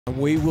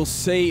We will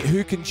see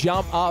who can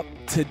jump up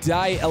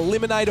today.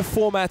 Eliminator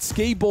format,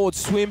 ski, board,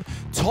 swim.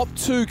 Top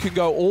 2 can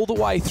go all the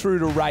way through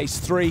to race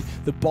 3.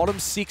 The bottom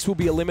 6 will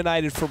be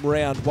eliminated from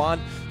round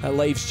 1. That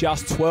leaves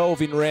just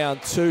 12 in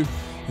round 2.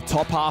 The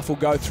top half will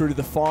go through to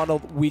the final,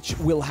 which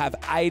will have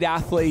 8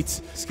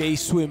 athletes. Ski,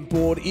 swim,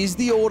 board is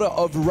the order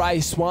of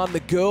race 1. The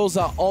girls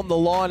are on the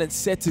line and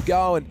set to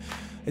go, and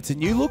it's a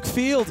new look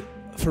field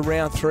for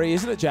round 3,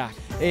 isn't it, Jack?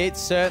 It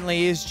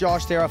certainly is,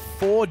 Josh. There are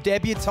 4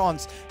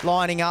 debutantes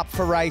lining up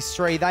for race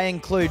 3. They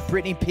include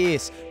Brittany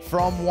Pierce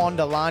from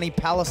Wanda, Lani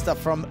Pallister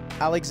from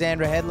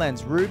Alexandra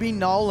Headlands, Ruby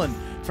Nolan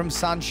from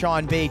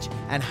Sunshine Beach,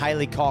 and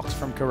Hayley Cox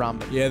from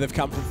Currumbin. Yeah, they've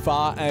come from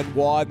far and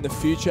wide, and the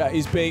future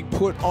is being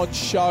put on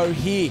show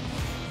here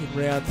in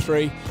round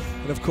 3.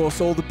 And of course,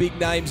 all the big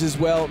names as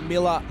well.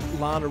 Miller,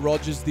 Lana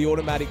Rogers, the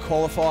automatic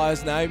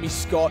qualifiers. Naomi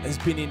Scott has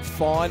been in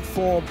fine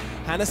form.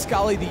 Hannah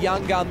Scully, the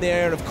young gun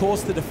there. And of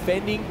course, the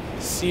defending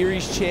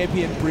series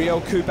champion,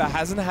 Brielle Cooper,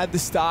 hasn't had the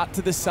start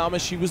to the summer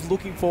she was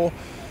looking for.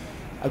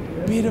 A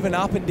bit of an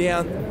up and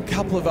down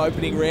couple of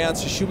opening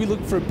rounds. So she'll be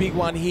looking for a big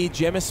one here.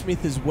 Gemma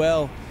Smith as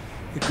well.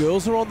 The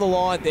girls are on the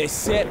line, they're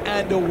set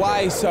and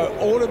away, so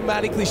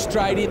automatically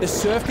straight in. The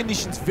surf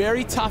conditions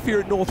very tough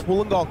here at North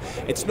Wollongong.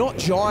 It's not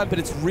giant, but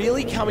it's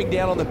really coming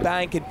down on the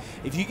bank, and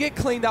if you get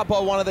cleaned up by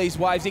one of these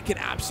waves, it can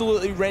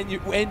absolutely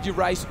end your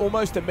race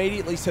almost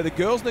immediately. So the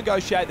girls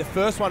negotiate the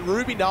first one.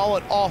 Ruby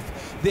Nolan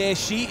off there.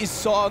 She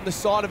is on the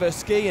side of her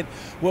ski, and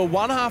well,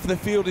 one half of the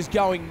field is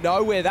going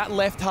nowhere. That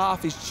left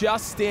half is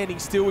just standing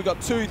still. We've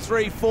got 2,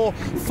 3, 4,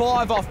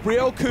 5 off.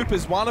 Brielle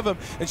Cooper's one of them,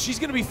 and she's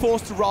going to be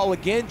forced to roll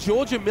again.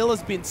 Georgia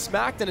Miller's been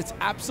smacked, and it's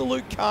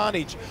absolute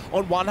carnage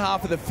on one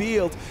half of the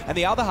field, and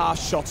the other half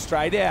shot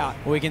straight out.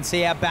 We can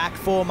see our back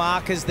 4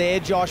 markers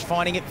there, Josh,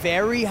 finding it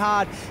very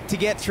hard to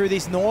get through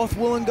this North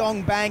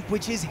Wollongong bank,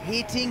 which is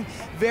hitting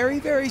very,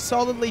 very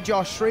solidly,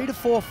 Josh. 3 to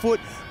 4 foot,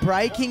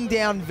 breaking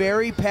down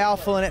very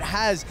powerful, and it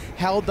has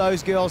held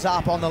those girls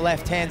up on the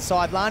left-hand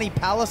side. Lani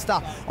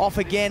Pallister off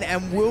again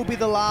and will be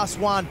the last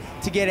one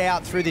to get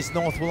out through this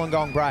North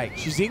Wollongong break.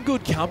 She's in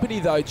good company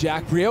though,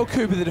 Jack. Brielle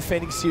Cooper, the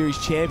defending series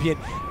champion,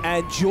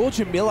 and Georgia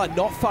Miller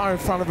not far in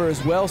front of her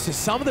as well. So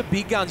some of the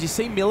big guns, you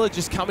see Miller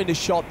just come into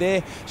shot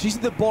there. She's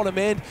at the bottom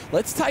end.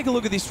 Let's take a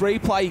look at this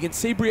replay. You can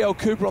see Brielle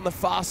Cooper on the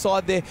far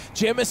side there.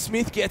 Gemma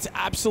Smith gets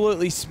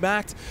absolutely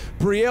smacked.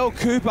 Brielle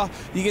Cooper,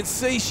 you can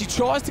see she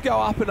tries to go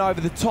up and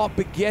over the top,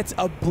 but gets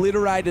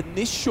obliterated. And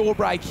this shore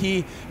break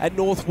here at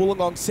North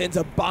Wollongong sends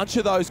a bunch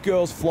of those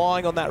girls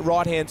flying on that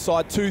right-hand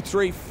side. 2,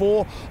 3,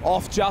 4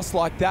 off just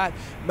like that.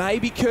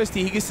 Maybe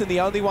Kirsty Higginson, the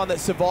only one that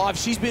survived.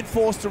 She's been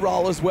forced to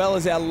roll as well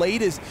as our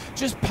leaders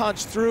just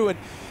punch through, and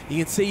you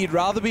can see you'd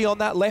rather be on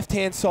that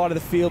left-hand side of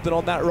the field than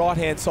on that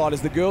right-hand side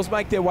as the girls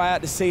make their way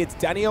out to sea. It's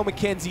Danielle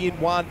McKenzie in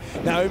 1,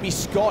 Naomi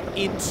Scott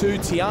in 2,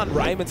 Tian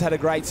Raymond's had a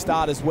great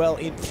start as well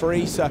in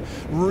 3, so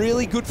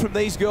really good from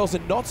these girls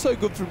and not so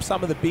good from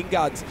some of the big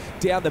guns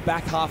down the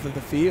back half of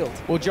the field.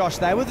 Well, Josh,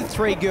 they were the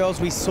 3 girls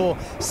we saw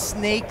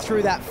sneak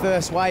through that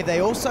first wave. They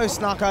also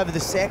snuck over the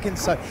second,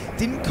 so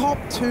didn't cop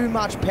too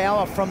much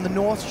power from the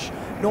North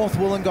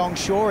Wollongong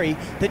Shorey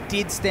that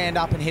did stand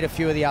up and hit a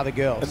few of the other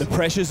girls. And the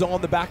pressure's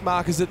on the back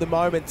markers at the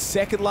moment.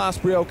 Second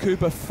last, Brielle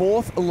Cooper.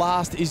 4th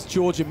last is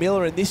Georgia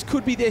Miller, and this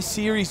could be their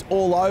series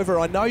all over.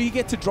 I know you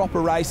get to drop a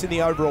race in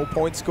the overall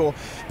point score,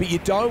 but you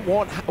don't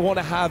want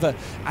to have a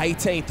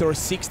 18th or a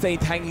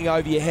 16th hanging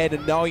over your head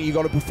and knowing you've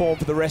got to perform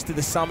for the rest of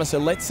the summer. So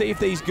let's see if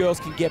these girls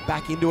can get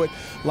back into it.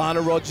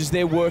 Lana Rogers,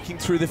 they're working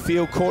through the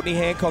field. Courtney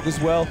Hancock as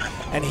well.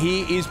 And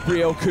here is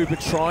Brielle Cooper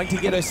trying to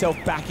get herself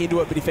back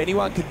into it, but if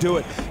anyone can do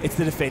it, it's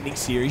the defending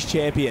series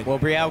champion. Well,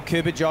 Brielle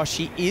Cooper, Josh,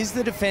 she is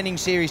the defending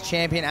series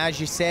champion, as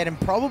you said, and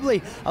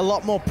probably a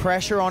lot more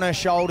pressure on her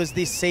shoulders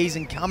this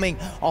season coming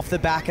off the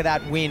back of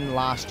that win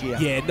last year.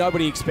 Yeah,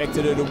 nobody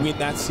expected her to win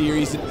that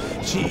series,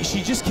 and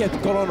she just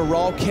got on a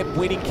roll, kept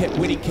winning,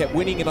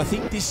 and I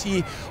think this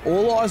year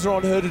all eyes are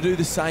on her to do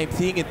the same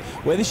thing, and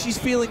whether she's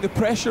feeling the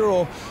pressure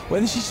or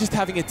whether she's just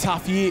having a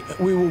tough year,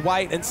 we will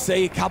wait and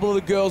see. A couple of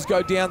the girls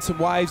go down some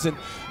waves, and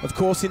of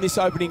course in this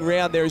opening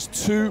round there is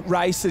 2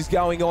 races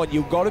going on.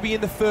 You've got to be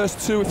in the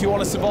first 2 if you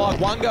want to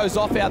survive. One goes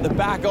off out the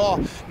back.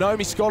 Oh,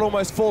 Naomi Scott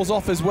almost falls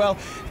off as well.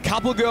 A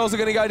couple of girls are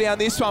going to go down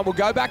this one. We'll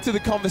go back to the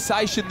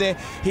conversation there.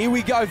 Here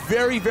we go.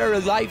 Very, very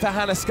late for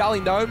Hannah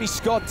Scully. Naomi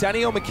Scott,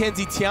 Danielle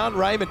McKenzie, Tian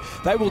Raymond.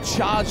 They will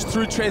charge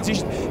through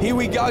transition. Here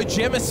we go.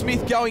 Gemma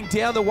Smith going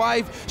down the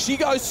wave. She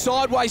goes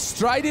sideways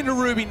straight into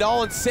Ruby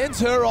Nolan, sends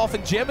her off,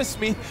 and Gemma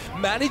Smith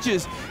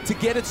manages to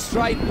get it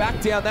straight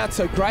back down that.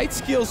 So great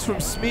skills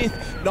from Smith.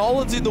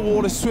 Nolan's in the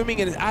water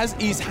swimming, and as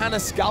is Hannah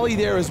Scully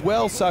there as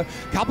well. So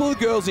a couple of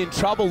the girls in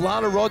trouble.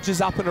 Lana Rogers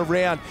up and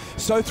around.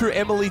 So through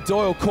Emily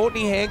Doyle,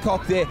 Courtney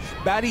Hancock there,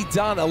 Maddie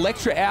Dunn,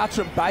 Electra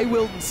Outram, Bay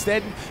Wilden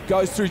Snedden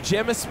goes through.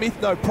 Gemma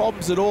Smith, no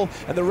problems at all.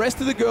 And the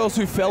rest of the girls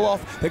who fell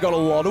off, they've got a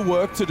lot of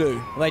work to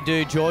do. Well, they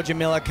do. Georgia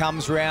Miller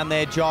comes around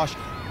there, Josh.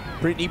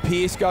 Brittany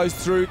Pierce goes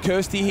through,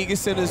 Kirsty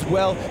Higginson as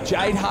well,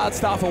 Jade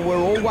Hardstaff, and we're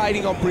all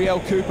waiting on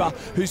Brielle Cooper,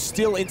 who's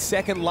still in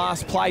second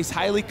last place.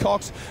 Hayley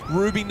Cox,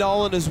 Ruby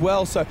Nolan as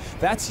well. So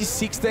that's your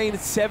 16 and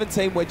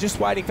 17. We're just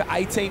waiting for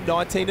 18,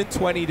 19 and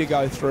 20 to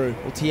go through.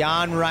 Well,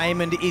 Tiarn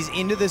Raymond is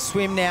into the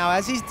swim now,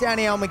 as is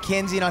Danielle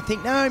McKenzie, and I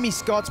think Naomi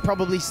Scott's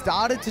probably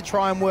started to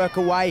try and work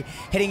away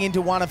heading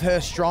into one of her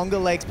stronger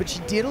legs, but she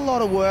did a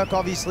lot of work,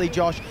 obviously,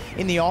 Josh,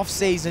 in the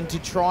off-season to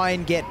try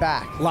and get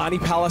back. Lani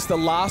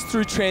Pallister last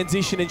through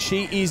transition, and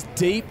she is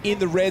deep in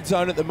the red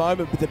zone at the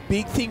moment, but the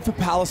big thing for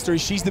Pallister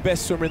is she's the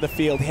best swimmer in the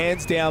field,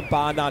 hands down,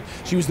 bar none.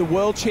 She was the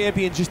world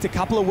champion just a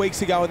couple of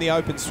weeks ago in the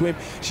open swim.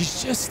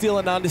 She's just still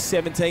an under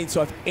 17,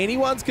 so if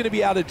anyone's going to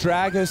be able to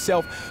drag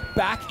herself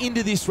back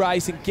into this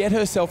race and get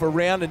herself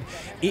around and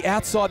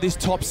outside this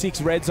top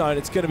 6 red zone,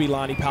 it's going to be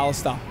Lani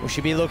Pallister. Well,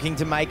 she'll be looking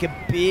to make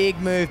a big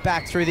move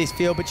back through this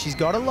field, but she's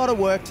got a lot of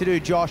work to do,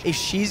 Josh, if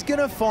she's going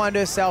to find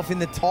herself in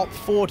the top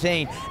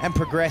 14 and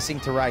progressing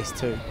to race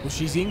 2. Well,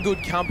 she's in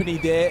good company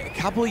there. A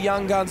couple of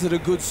young guns that are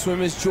good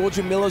swimmers.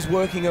 Georgia Miller's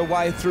working her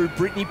way through.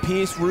 Brittany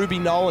Pierce, Ruby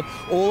Nolan.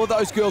 All of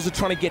those girls are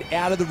trying to get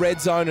out of the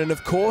red zone. And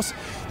of course,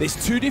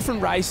 there's 2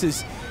 different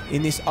races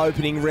in this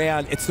opening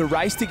round. It's the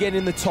race to get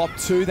in the top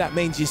 2. That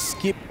means you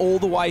skip all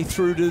the way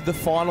through to the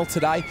final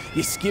today.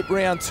 You skip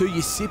round 2,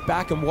 you sit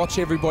back and watch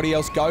everybody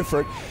else go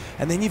for it.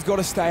 And then you've got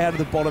to stay out of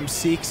the bottom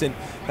 6. And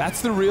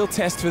that's the real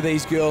test for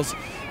these girls.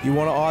 You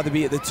want to either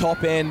be at the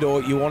top end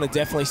or you want to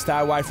definitely stay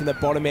away from the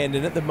bottom end.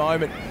 And at the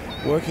moment,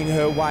 working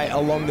her way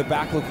along the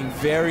back, looking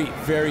very,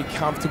 very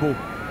comfortable,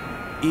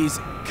 is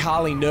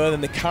Carly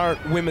Nerthen, the current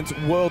women's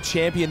world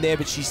champion there,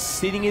 but she's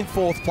sitting in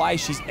 4th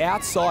place. She's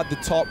outside the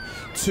top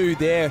 2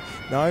 there.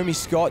 Naomi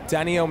Scott,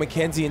 Danielle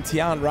McKenzie and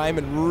Tiarn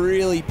Raymond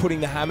really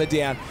putting the hammer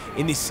down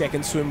in this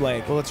second swim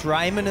leg. Well, it's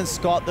Raymond and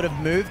Scott that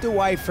have moved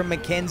away from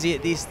McKenzie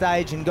at this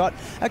stage and got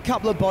a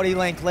couple of body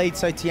length leads.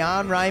 So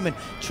Tiarn Raymond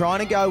trying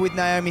to go with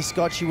Naomi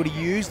Scott. She would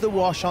have used the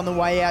wash on the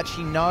way out.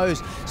 She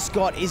knows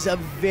Scott is a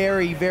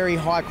very, very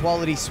high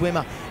quality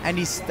swimmer and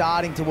is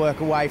starting to work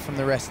away from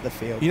the rest of the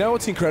field. You know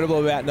what's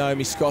incredible about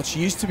Naomi Scott? She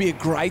used to be a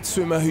great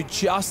swimmer who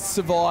just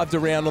survived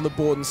around on the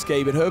board and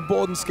ski, but her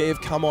board and ski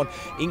have come on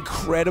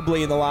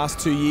incredibly in the last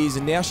 2 years,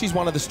 and now she's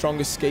one of the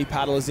strongest ski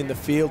paddlers in the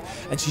field,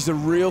 and she's a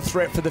real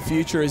threat for the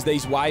future as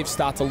these waves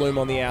start to loom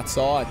on the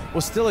outside.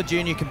 Well, still a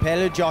junior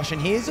competitor, Josh,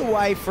 and here's a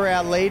wave for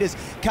our leaders.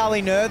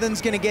 Carly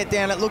Nerthen's going to get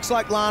down. It looks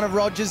like Lana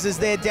Rogers is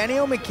there.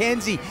 Danielle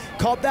McKenzie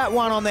copped that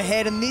one on the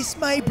head, and this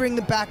may bring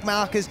the back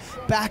markers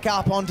back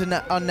up onto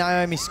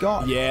Naomi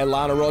Scott. Yeah,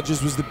 Lana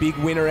Rogers was the big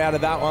winner out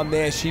of that one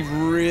there. She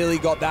really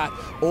got that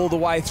all the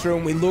way through,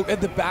 and we look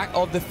at the back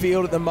of the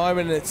field at the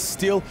moment, and it's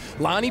still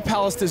Lani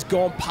Pallister's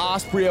gone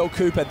past Brielle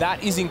Cooper.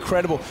 That is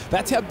incredible.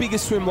 That's how big a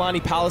swim Lani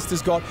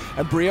Pallister's got,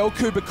 and Brielle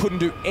Cooper couldn't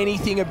do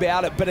anything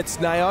about it, but it's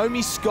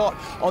Naomi Scott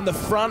on the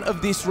front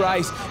of this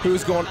race who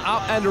has gone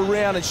up and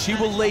around, and she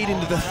will lead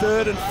into the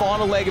 3rd and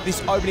final leg of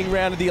this opening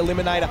round of the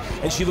Eliminator,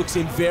 and she looks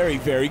in very,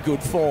 very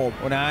good form.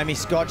 Well, Naomi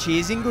Scott, she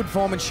is in good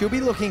form, and she'll be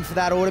looking for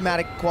that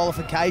automatic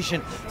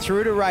qualification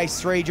through to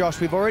race 3, Josh.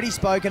 We've already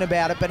spoken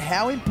about it, but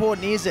how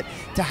important is it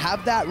to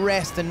have that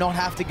rest and not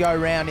have to go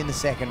round in the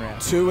second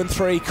round? 2 and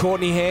 3,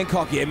 Courtney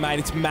Hancock. Yeah, mate,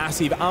 it's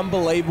massive.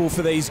 Unbelievable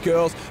for these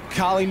girls.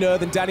 Carly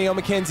Nerthen, Danielle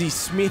McKenzie,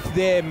 Smith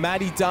there,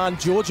 Maddie Dunn.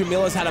 Georgia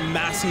Miller's had a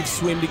massive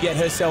swim to get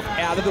herself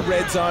out of the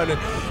red zone,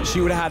 and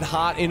she would have had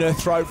heart in her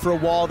throat for a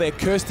while there.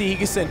 Kirsty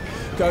Higginson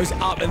goes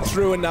up and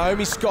through, and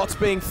Naomi Scott's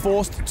being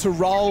forced to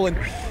roll, and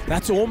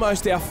that's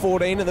almost our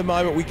 14 at the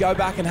moment. We go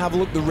back and have a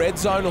look. The red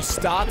zone will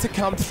start to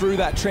come through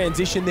that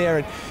transition there,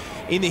 and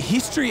in the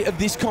history of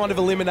this kind of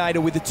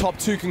eliminator with the top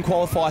 2 can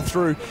qualify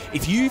through,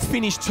 if you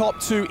finish top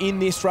 2 in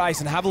this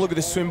race, and have a look at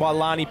the swim by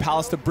Lani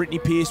Pallister, Brittany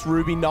Pierce,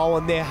 Ruby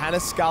Nolan there, Hannah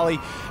Scully,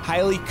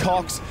 Hayley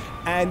Cox,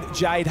 and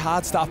Jade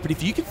Hardstaff. But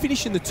if you can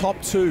finish in the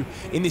top 2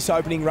 in this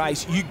opening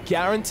race, you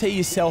guarantee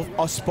yourself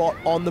a spot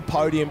on the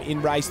podium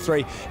in race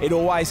 3. It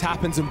always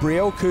happens, and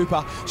Brielle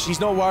Cooper, she's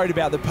not worried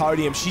about the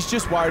podium. She's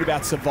just worried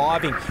about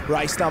surviving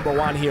race number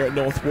 1 here at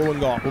North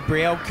Wollongong. Well,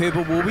 Brielle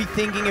Cooper will be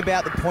thinking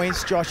about the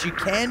points, Josh. You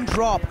can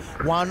drop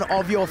one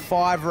of your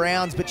 5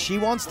 rounds, but she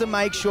wants to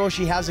make sure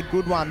she has a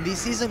good one.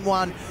 This isn't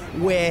one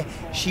where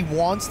she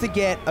wants to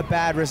get a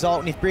bad result,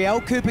 and if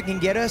Brielle Cooper can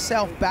get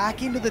herself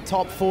back into the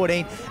top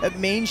 14, it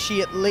means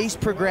she at least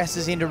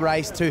progresses into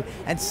race 2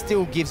 and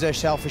still gives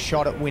herself a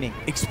shot at winning.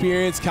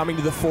 Experience coming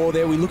to the fore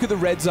there. We look at the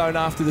red zone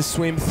after the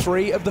swim.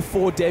 3 of the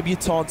 4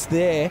 debutantes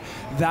there,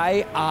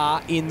 they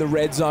are in the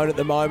red zone at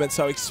the moment.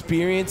 So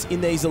experience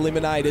in these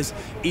eliminators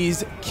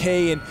is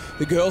key, and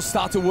the girls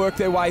start to work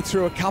their way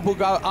through. A couple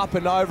go up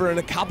and over, and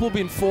a couple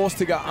been forced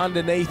to go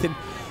underneath and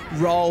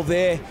roll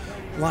there.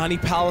 Lani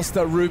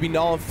Pallister, Ruby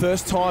Nolan,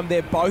 first time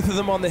they're both of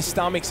them on their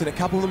stomachs, and a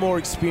couple of the more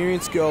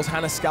experienced girls,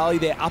 Hannah Scully,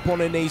 they're up on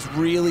her knees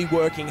really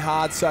working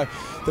hard. So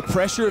the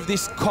pressure of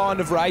this kind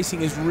of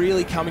racing is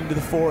really coming to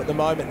the fore at the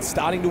moment and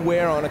starting to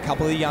wear on a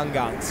couple of the young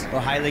guns.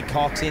 Well, Hayley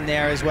Cox in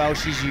there as well.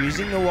 She's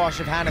using the wash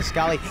of Hannah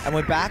Scully. And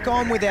we're back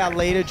on with our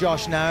leader,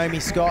 Josh, Naomi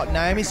Scott.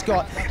 Naomi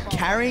Scott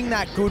carrying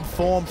that good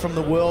form from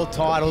the world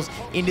titles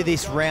into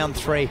this round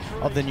 3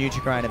 of the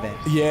Nutri-Grain event.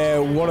 Yeah,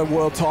 what a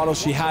world title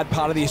she had,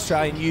 part of the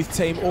Australian youth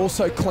team.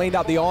 Also cleaned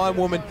up the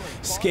Ironwoman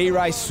ski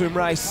race, swim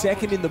race,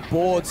 second in the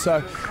board.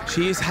 So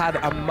she has had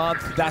a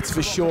month, that's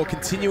for sure.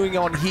 Continuing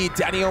on here,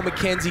 Danielle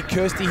McKenzie,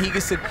 Kirsty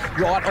Higginson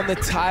right on the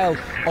tail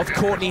of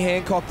Courtney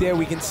Hancock there.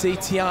 We can see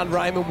Tian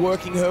Raymond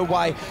working her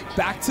way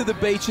back to the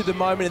beach at the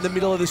moment in the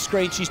middle of the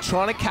screen. She's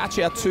trying to catch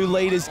our 2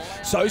 leaders.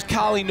 So's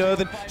Carly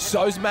Nerthen,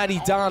 so's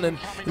Maddie Dunn, and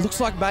it looks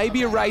like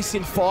maybe a race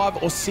in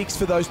 5 or 6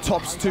 for those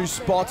top 2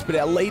 spots, but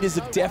our leaders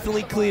have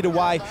definitely cleared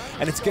away,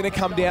 and it's going to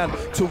come down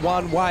to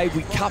one wave.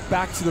 We cut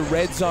back to the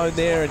red zone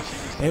there, and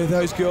there are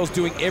those girls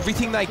doing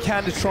everything they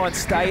can to try and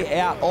stay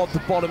out of the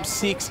bottom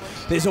 6.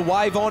 There's a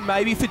wave on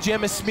maybe for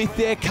Gemma Smith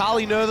there.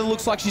 Carly Nerthen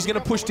looks like she's going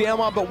to push down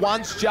one, but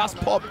one's just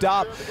popped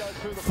up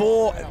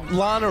for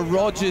Lana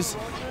Rogers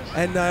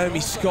and Naomi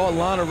Scott.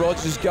 Lana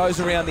Rogers goes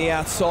around the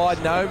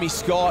outside, Naomi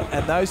Scott,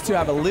 and those two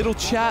have a little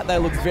chat. They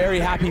look very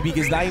happy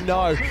because they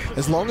know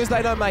as long as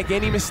they don't make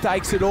any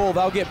mistakes at all,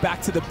 they'll get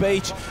back to the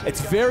beach.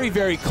 It's very,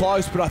 very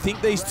close, but I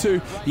think these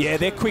two, yeah,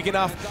 they're quick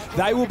enough.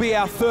 They will be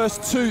our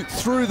first 2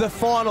 through the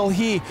final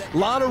here.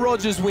 Lana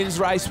Rogers wins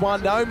race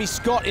 1. Naomi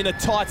Scott in a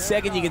tight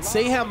second. You can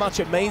see how much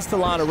it means to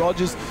Lana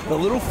Rogers. The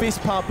little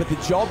fist pump, but the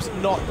job's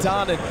not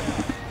done. And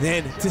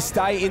then to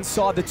stay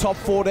inside the top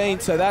 14,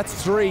 so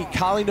that's 3.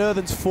 Carly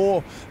Nerthen's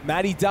 4.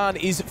 Maddie Dunn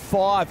is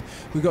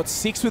 5. We've got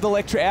 6 with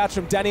Electra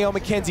Outram, Danielle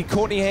McKenzie,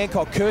 Courtney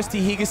Hancock, Kirsty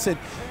Higginson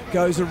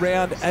goes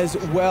around as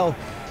well.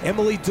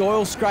 Emily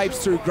Doyle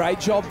scrapes through. Great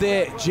job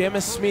there.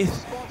 Gemma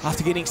Smith,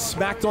 after getting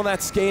smacked on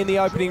that ski in the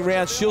opening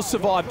round, she'll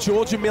survive.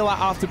 Georgia Miller,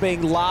 after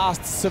being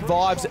last,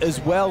 survives as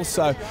well.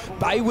 So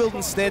Bay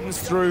Wilden Snedden's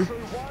through.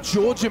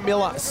 Georgia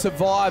Miller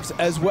survives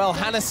as well.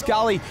 Hannah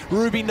Scully,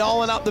 Ruby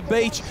Nolan up the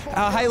beach.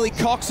 Hayley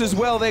Cox as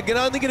well. They're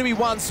only going to be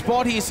one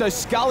spot here, so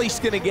Scully's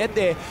going to get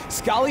there.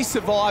 Scully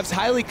survives.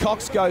 Hayley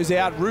Cox goes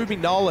out. Ruby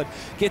Nolan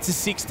gets a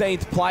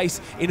 16th place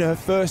in her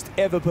first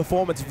ever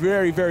performance.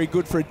 Very, very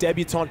good for a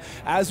debutante,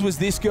 as was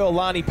this girl,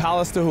 Lani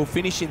Pallister, who'll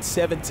finish in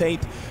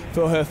 17th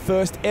for her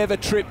first ever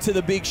trip to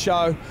the big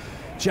show.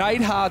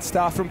 Jade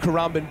Hardstar from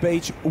Currumbin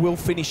Beach will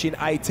finish in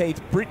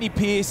 18th. Brittany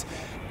Pierce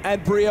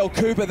and Brielle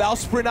Cooper, they'll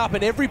sprint up,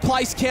 and every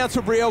place counts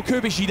for Brielle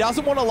Cooper. She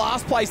doesn't want a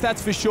last place,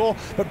 that's for sure,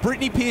 but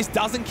Brittany Pierce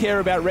doesn't care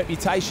about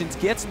reputations,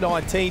 gets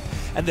 19th,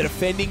 and the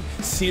defending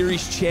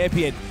series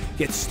champion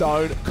gets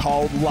stone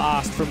cold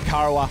last from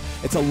Kurrawa.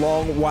 It's a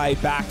long way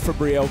back for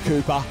Brielle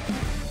Cooper.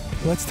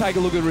 Let's take a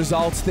look at the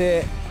results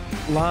there.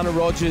 Lana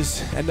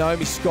Rogers and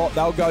Naomi Scott,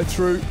 they'll go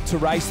through to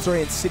race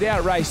 3 and sit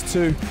out race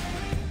 2.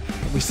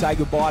 We say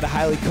goodbye to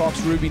Hayley Cox,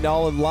 Ruby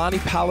Nolan, Lani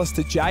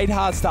Pallister, Jade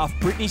Hardstaff,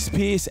 Brittany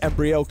Pierce, and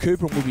Brielle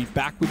Cooper, and we'll be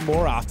back with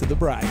more after the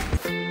break.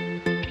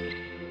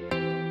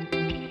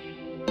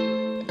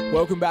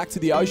 Welcome back to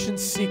the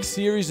Ocean6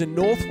 series in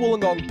North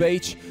Wollongong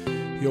Beach.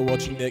 You're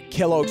watching the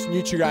Kellogg's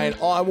Nutri-Grain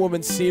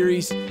Ironwoman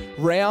series,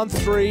 round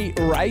 3,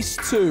 race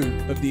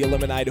 2 of the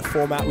eliminator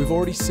format. We've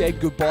already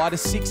said goodbye to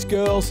 6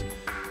 girls.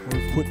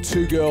 We've put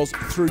 2 girls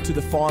through to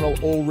the final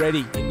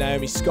already in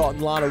Naomi Scott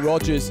and Lana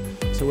Rogers.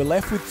 So we're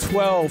left with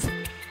 12.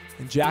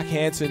 And Jack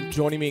Hansen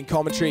joining me in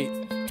commentary.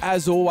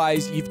 As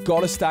always, you've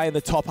got to stay in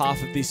the top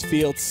half of this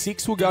field.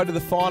 6 will go to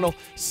the final,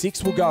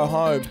 6 will go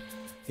home.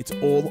 It's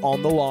all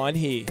on the line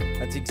here.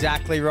 That's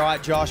exactly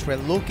right, Josh. We're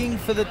looking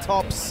for the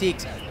top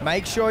 6.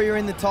 Make sure you're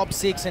in the top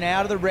 6 and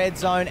out of the red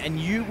zone, and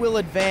you will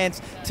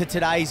advance to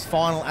today's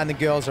final, and the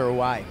girls are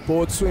away.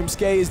 Board swim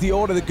ski is the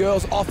order. The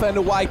girls off and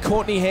away.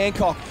 Courtney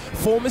Hancock,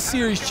 former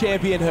series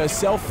champion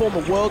herself,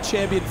 former world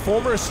champion,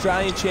 former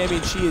Australian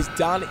champion. She has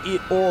done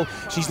it all.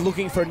 She's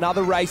looking for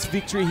another race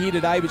victory here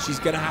today, but she's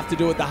going to have to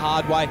do it the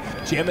hard way.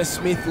 Gemma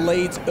Smith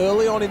leads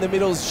early on in the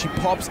middle as she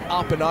pops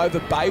up and over.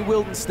 Bay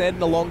Wilden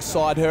Snedden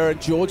alongside her,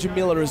 and Georgia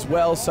Miller as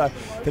well. So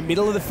the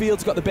middle of the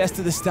field's got the best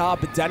of the start,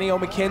 but Danielle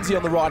McKenzie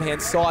on the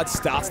right-hand side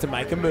starts to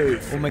make a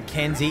move. Well,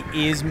 McKenzie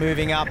is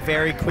moving up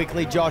very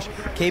quickly, Josh.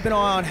 Keep an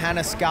eye on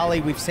Hannah Scully.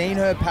 We've seen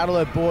her paddle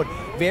her board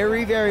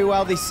very, very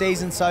well this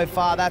season so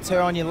far. That's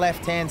her on your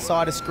left-hand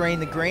side of screen,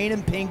 the green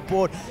and pink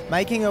board,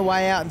 making her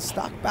way out and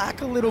stuck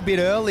back a little bit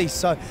early.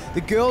 So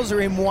the girls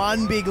are in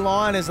one big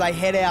line as they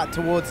head out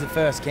towards the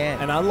first can.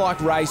 And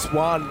unlike race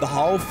 1, the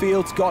whole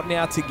field's got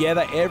now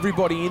together.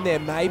 Everybody in there,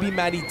 maybe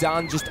Maddie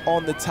Dunn just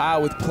on the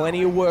tail with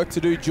plenty of work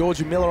to do.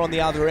 Georgia Miller on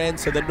the other end.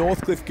 So the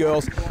Northcliffe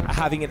girls are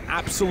having an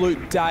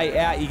absolute day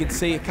out. You can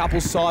see a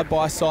couple side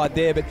by side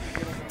there, but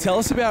Tell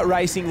us about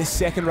racing the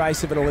second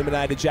race of an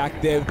eliminator,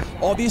 Jack. They've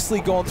obviously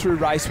gone through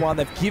race one.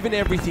 They've given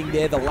everything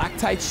there. The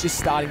lactate's just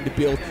starting to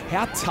build.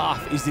 How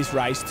tough is this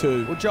race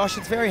two? Well, Josh,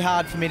 it's very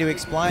hard for me to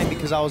explain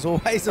because I was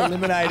always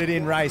eliminated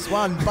in race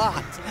one,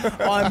 but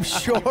I'm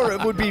sure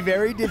it would be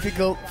very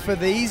difficult for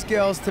these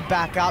girls to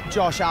back up,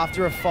 Josh.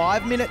 After a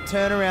 5-minute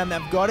turnaround,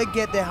 they've got to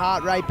get their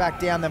heart rate back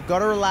down. They've got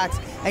to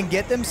relax and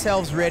get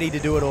themselves ready to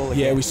do it all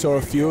again. Yeah, we saw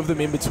a few of them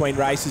in between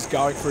races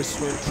going for a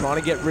swim, trying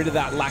to get rid of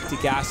that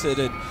lactic acid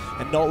and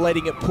not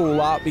letting it pull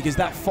up, because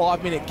that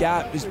 5-minute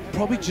gap is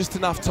probably just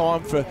enough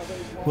time for,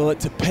 well, it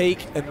to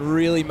peak and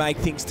really make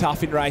things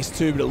tough in race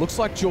two. But it looks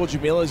like Georgia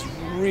Miller's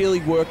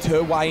really worked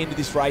her way into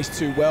this race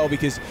too well,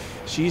 because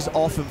she's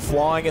off and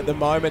flying at the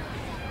moment.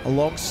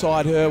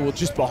 Alongside her, well,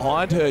 just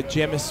behind her,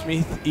 Gemma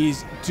Smith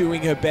is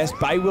doing her best.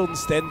 Bay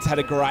Wilden-Steden's had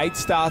a great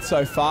start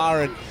so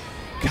far, and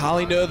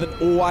Carly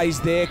Nerthen always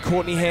there.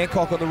 Courtney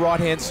Hancock on the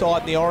right-hand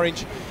side in the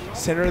orange.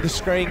 Centre of the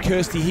screen,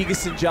 Kirsty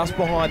Higginson just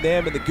behind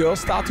them, and the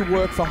girls start to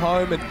work for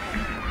home. And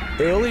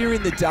earlier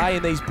in the day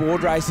in these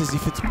board races,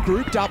 if it's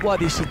grouped up like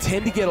this, you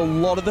tend to get a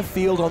lot of the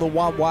field on the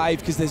one wave,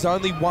 because there's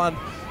only one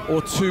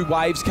or two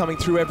waves coming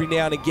through every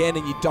now and again,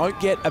 and you don't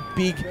get a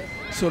big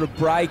sort of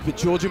break. But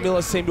Georgia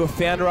Miller seemed to have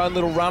found her own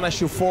little runner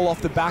she'll fall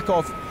off the back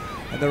of.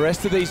 And the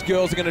rest of these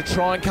girls are going to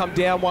try and come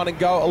down one and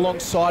go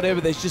alongside her,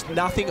 but there's just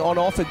nothing on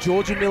offer.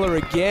 Georgia Miller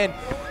again.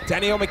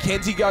 Danielle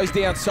McKenzie goes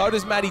down, so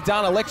does Maddie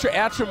Dunn. Electra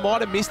Outram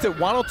might have missed it.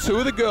 1 or 2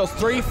 of the girls,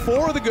 3,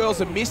 4 of the girls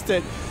have missed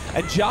it.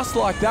 And just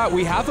like that,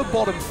 we have a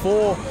bottom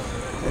 4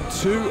 and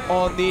 2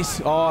 on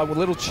this. Oh, a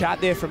little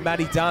chat there from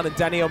Maddie Dunn and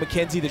Danielle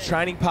McKenzie, the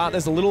training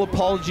partners. A little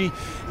apology,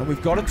 and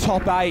we've got a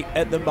top 8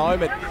 at the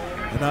moment.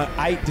 And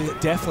 8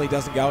 definitely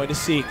doesn't go into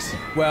 6.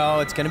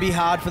 Well, it's going to be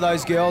hard for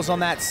those girls on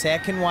that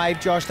second wave,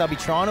 Josh. They'll be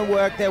trying to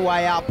work their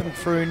way up and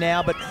through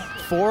now, but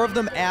 4 of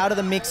them out of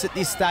the mix at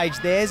this stage.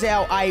 There's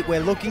our 8. We're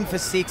looking for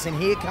 6,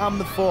 and here come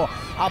the 4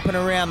 up and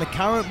around. The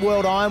current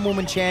world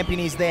Ironwoman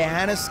champion is there.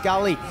 Hannah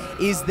Scully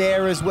is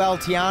there as well.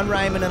 Tian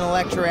Raymond and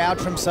Electra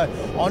Outram. So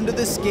onto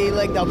the ski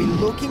leg. They'll be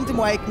looking to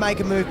make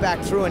a move back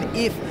through, and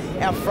if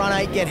our front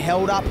 8 get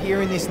held up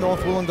here in this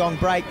North Wollongong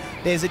break,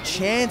 there's a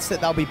chance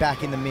that they'll be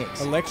back in the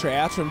mix. Electra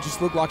Outram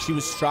just looked like she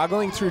was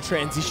struggling through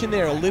transition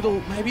there. A little,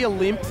 maybe a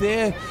limp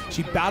there.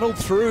 She battled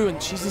through,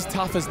 and she's as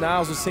tough as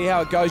nails. We'll see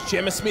how it goes.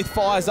 Gemma Smith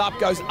fires up,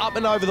 goes up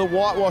and over the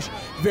whitewash.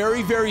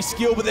 Very, very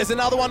skilled, but there's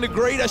another one to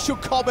greet her. She'll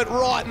cop it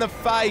right in the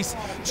face,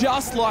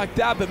 just like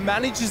that, but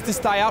manages to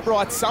stay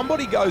upright.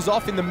 Somebody goes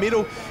off in the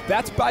middle.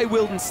 That's Bay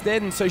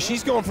Wilden-Steden, so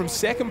she's gone from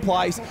second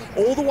place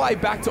all the way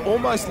back to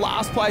almost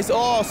last place.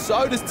 Oh,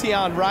 so does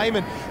Tian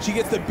Raymond. She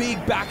gets the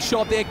big back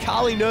shot there.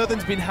 Carly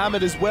Nerthen's been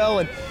hammered as well,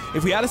 and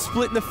if we had a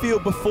split in the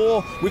field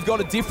before, we've got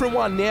a different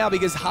one now,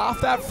 because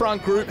half that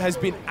front group has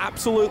been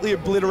absolutely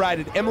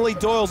obliterated. Emily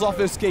Doyle's off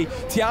her ski.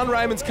 Tian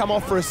Raymond's come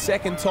off for a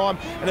second time,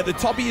 and at the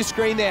top of your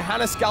screen there,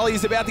 Hannah Scully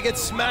is about to get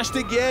smashed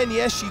again.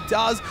 Yes, she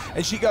does,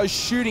 and she goes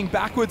shooting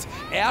backwards.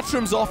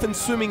 Outram's off and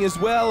swimming as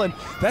well, and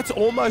that's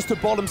almost a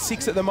bottom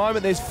 6 at the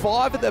moment. There's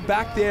 5 at the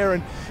back there,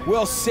 and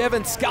well,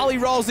 7. Scully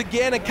rolls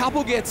again, a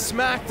couple get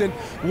smacked, and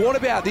what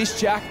about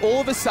this, Jack? All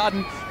of a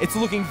sudden, it's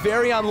looking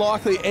very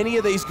unlikely any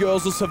of these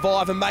girls will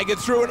survive and make it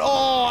through, and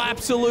oh,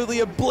 absolutely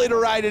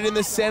obliterated in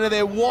the center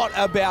there. What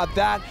about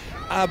that?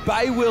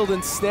 Bay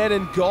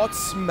Wilden-Steden got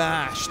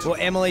smashed. Well,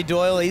 Emily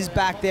Doyle is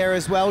back there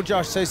as well,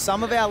 Josh. So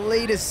some of our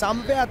leaders, some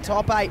of our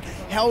top 8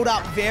 held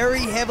up very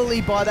heavily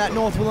by that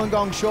North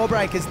Wollongong shore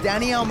break, as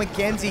Danielle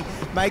McKenzie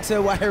makes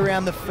her way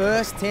around the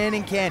first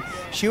tanning can.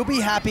 She'll be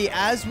happy,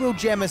 as will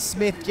Gemma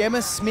Smith.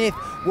 Gemma Smith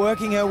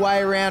working her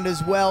way around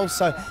as well.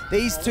 So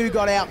these 2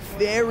 got out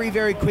very,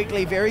 very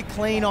quickly, very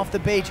clean off the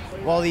beach,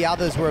 while the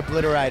others were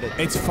obliterated.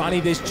 It's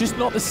funny, there's just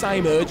not the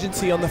same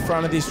urgency on the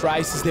front of this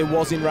race as there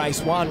was in race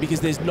 1, because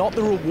there's not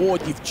the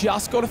reward. You've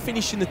just got to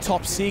finish in the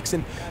top 6,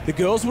 and the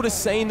girls would have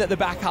seen that the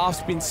back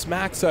half's been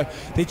smacked, so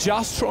they're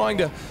just trying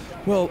to,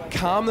 well,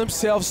 calm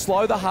themselves,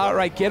 slow the heart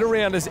rate, get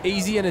around as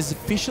easy and as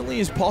efficiently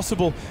as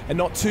possible, and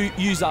not to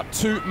use up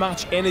too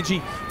much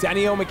energy.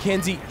 Danielle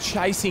McKenzie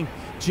chasing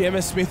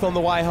Gemma Smith on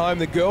the way home.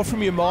 The girl from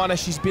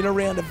Umina, she's been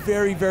around a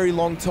very, very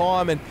long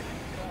time, and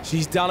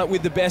she's done it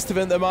with the best of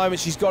it at the moment.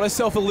 She's got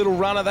herself a little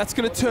runner. That's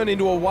going to turn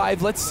into a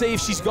wave. Let's see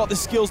if she's got the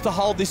skills to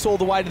hold this all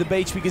the way to the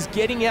beach, because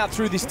getting out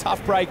through this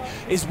tough break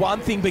is one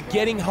thing, but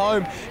getting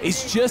home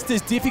is just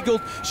as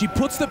difficult. She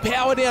puts the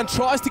power down,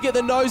 tries to get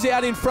the nose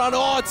out in front.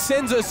 Oh, it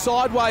sends her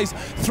sideways,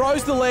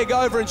 throws the leg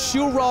over, and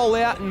she'll roll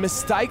out, and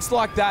mistakes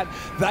like that,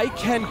 they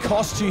can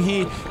cost you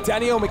here.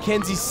 Danielle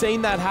McKenzie's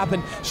seen that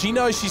happen. She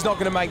knows she's not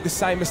going to make the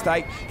same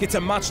mistake. Gets a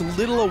much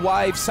littler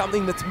wave,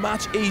 something that's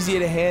much easier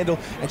to handle,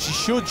 and she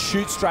should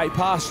shoot straight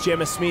past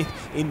Gemma Smith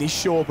in this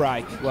shore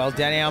break. Well,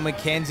 Danielle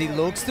McKenzie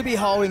looks to be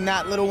holding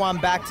that little one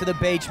back to the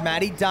beach.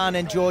 Maddie Dunn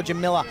and Georgia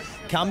Miller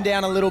come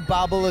down a little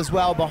bubble as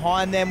well.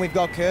 Behind them, we've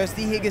got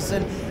Kirsty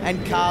Higginson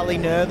and Carly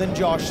Nerthen,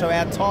 Josh. So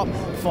our top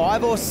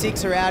 5 or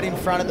 6 are out in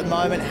front at the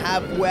moment,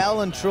 have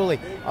well and truly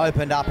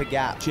opened up a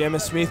gap. Gemma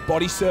Smith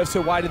body surfs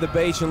her way to the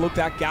beach, and look,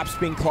 that gap's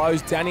been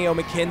closed. Danielle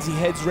McKenzie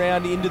heads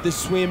round into the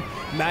swim.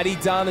 Maddie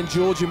Dunn and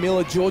Georgia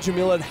Miller. Georgia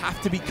Miller would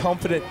have to be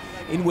confident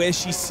in where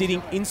she's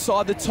sitting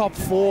inside the top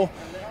 4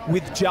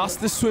 with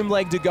just the swim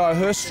leg to go,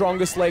 her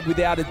strongest leg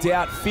without a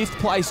doubt. 5th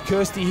place,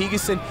 Kirsty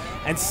Higginson,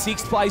 and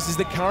 6th place is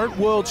the current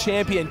world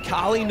champion,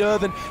 Carly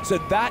Nerthen. So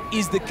that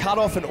is the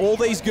cutoff, and all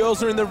these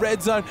girls are in the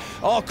red zone.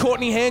 Oh,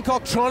 Courtney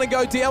Hancock trying to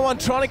go down one,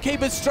 trying to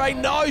keep it straight.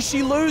 No,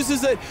 she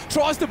loses it.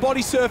 Tries to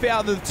body surf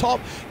out of the top,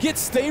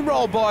 gets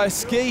steamrolled by a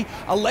ski.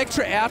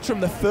 Electra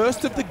Outram, the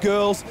first of the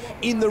girls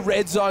in the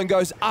red zone,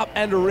 goes up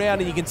and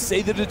around, and you can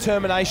see the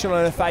determination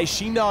on her face.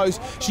 She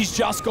knows she's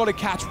just got to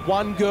catch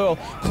one girl.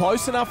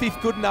 Close enough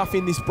if good enough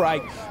in this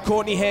break.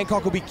 Courtney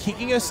Hancock will be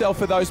kicking herself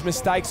for those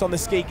mistakes on the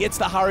ski. Gets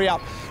the hurry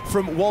up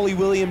from Wally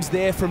Williams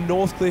there from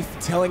Northcliffe,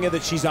 telling her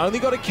that she's only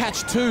got to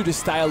catch 2 to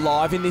stay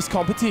alive in this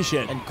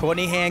competition. And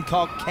Courtney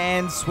Hancock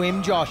can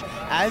swim, Josh,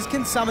 as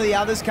can some of the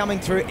others coming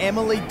through.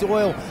 Emily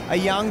Doyle, a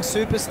young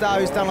superstar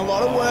who's done a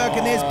lot of work,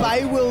 and there's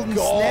Bay Wilden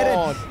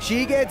Sneddon.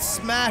 She gets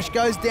smashed,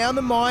 goes down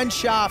the mine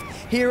shaft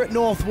here at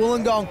North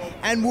Wollongong,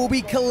 and will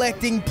be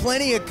collecting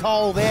plenty of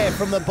coal there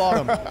from the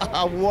bottom.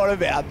 What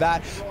about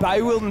that?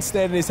 Bay Wilden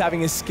Sneddon is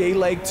having a ski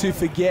leg to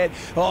forget.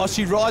 Oh,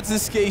 she rides the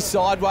ski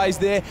sideways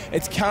there.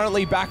 It's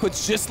currently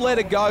backwards. Just let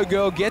it go,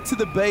 girl. Get to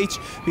the beach,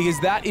 because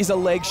that is a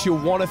leg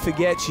she'll want to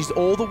forget. She's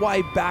all the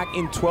way back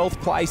in 12th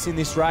place in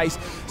this race.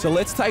 So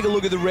let's take a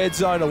look at the red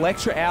zone.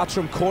 Electra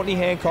Outram, Courtney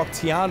Hancock,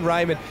 Tian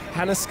Raymond,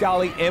 Hannah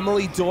Scully,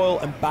 Emily Doyle,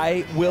 and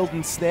Bay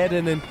Wilden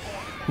Sneddon. And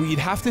well, you'd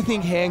have to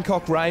think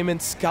Hancock,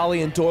 Raymond,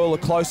 Scully and Doyle are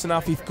close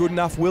enough if good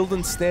enough.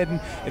 Wilden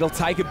Sneddon, it'll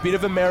take a bit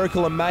of a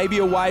miracle and maybe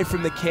away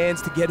from the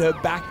cans to get her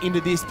back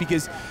into this,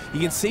 because you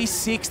can see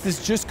 6th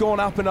has just gone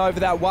up and over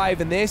that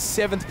wave, and there's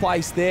 7th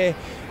place there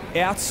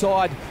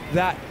outside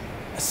that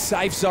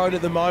safe zone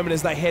at the moment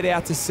as they head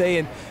out to sea,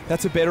 and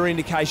that's a better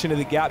indication of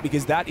the gap,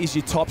 because that is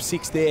your top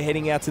 6 there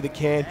heading out to the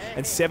can,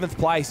 and 7th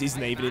place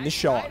isn't even in the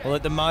shot. Well,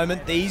 at the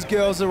moment, these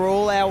girls are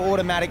all our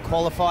automatic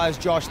qualifiers,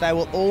 Josh. They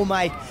will all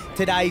make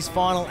today's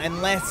final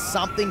unless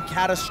something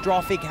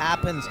catastrophic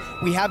happens.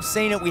 We have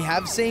seen it. We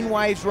have seen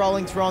waves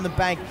rolling through on the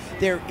bank.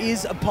 There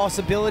is a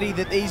possibility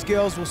that these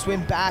girls will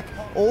swim back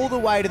all the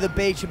way to the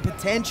beach, and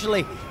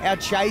potentially our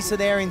chaser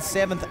there in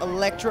 7th,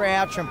 Electra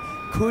Outram,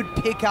 could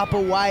pick up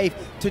a wave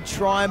to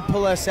try and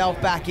pull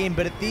herself back in,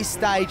 but at this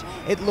stage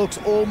it looks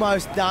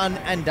almost done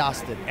and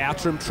dusted.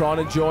 Outram trying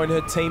to join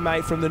her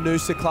teammate from the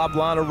Noosa Club,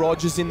 Lana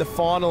Rogers, in the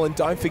final, and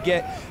don't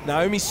forget,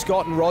 Naomi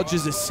Scott and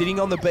Rogers are sitting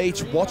on the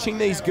beach watching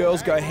these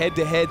girls go head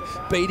to head,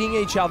 beating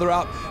each other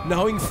up,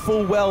 knowing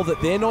full well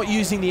that they're not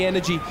using the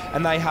energy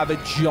and they have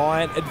a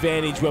giant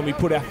advantage when we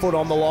put our foot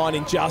on the line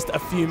in just a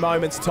few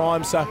moments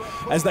time. So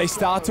as they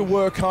start to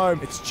work home,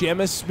 it's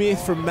Gemma Smith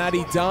from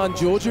Maddie Dunn.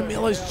 Georgia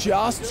Miller's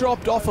just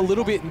dropped off a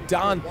little bit, and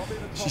Dunn,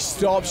 she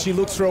stops, she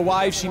looks for a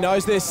wave, she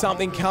knows there's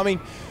something coming.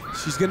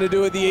 She's going to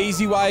do it the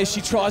easy way as she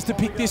tries to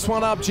pick this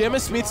one up. Gemma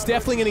Smith's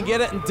definitely going to get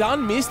it, and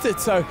Dunn missed it,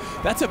 so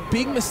that's a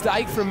big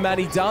mistake from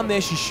Maddie Dunn there.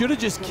 She should have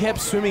just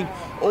kept swimming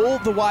all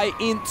the way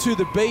into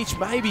the beach.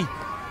 Maybe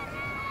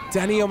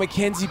Danielle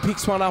McKenzie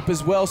picks one up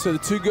as well. So the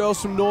 2 girls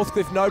from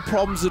Northcliffe, no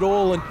problems at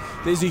all. And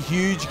there's a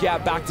huge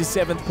gap back to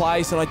 7th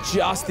place. And I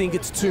just think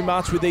it's too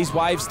much with these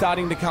waves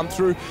starting to come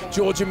through.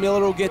 Georgia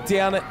Miller will get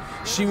down it.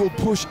 She will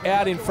push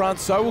out in front.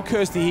 So will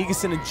Kirsty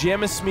Higginson, and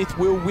Gemma Smith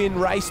will win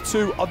race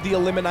 2 of the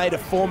Eliminator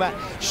format.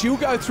 She'll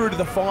go through to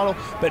the final,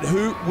 but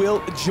who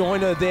will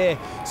join her there?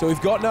 So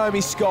we've got Naomi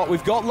Scott,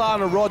 we've got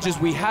Lana Rogers,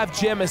 we have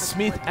Gemma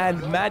Smith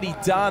and Maddie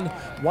Dunn,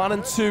 1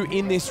 and 2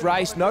 in this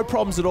race. No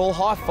problems at all.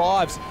 High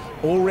fives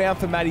all round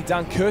for Maddie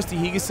Dunn. Kirsty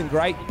Higginson,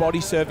 great body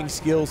surfing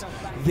skills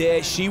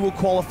there. She will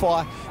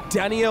qualify.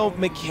 Danielle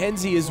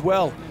McKenzie as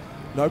well.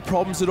 No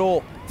problems at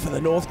all for the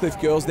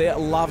Northcliffe girls. They're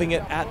loving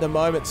it at the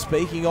moment.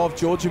 Speaking of,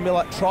 Georgia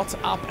Miller trots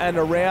up and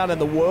around,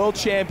 and the world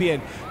champion,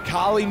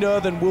 Carly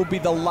Nerthen, will be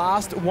the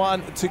last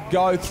one to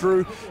go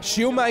through.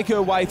 She'll make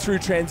her way through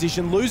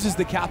transition, loses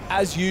the cap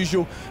as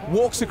usual,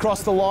 walks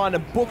across the line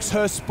and books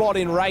her spot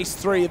in race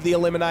 3 of the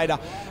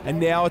Eliminator. And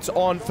now it's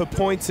on for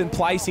points and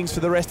placings for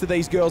the rest of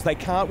these girls. They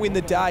can't win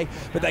the day,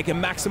 but they can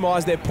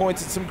maximise their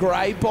points. It's some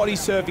great body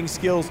surfing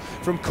skills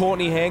from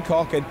Courtney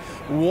Hancock, and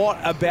what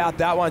about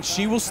that one?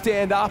 She will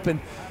stand up and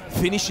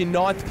finish in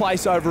 9th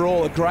place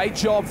overall. A great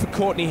job for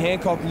Courtney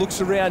Hancock.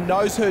 Looks around,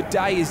 knows her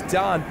day is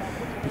done,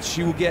 but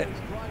she will get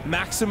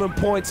maximum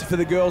points for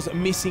the girls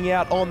missing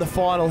out on the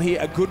final here.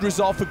 A good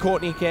result for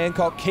Courtney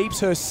Hancock, keeps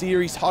her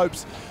series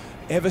hopes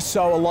ever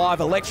so alive.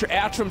 Electra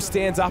Outram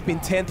stands up in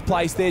 10th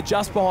place there.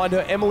 Just behind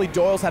her, Emily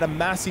Doyle's had a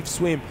massive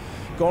swim,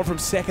 gone from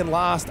 2nd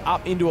last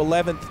up into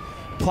 11th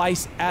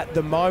place at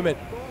the moment.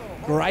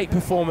 Great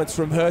performance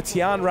from her.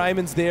 Tian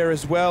Raymond's there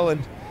as well,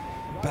 and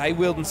Bay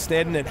Wilden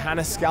Sneddon and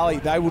Hannah Scully,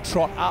 they will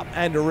trot up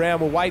and around.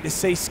 We'll wait to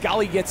see.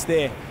 Scully gets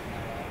there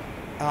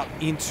up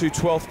into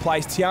 12th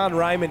place. Tian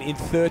Raymond in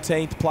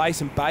 13th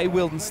place, and Bay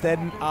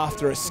Wildenstetten,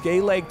 after a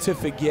ski leg to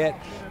forget,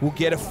 will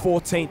get a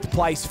 14th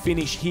place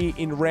finish here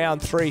in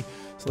round 3.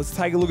 So let's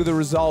take a look at the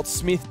results.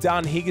 Smith,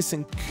 Dunn,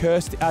 Higginson,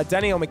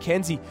 Danielle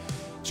McKenzie,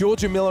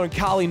 Georgia Miller and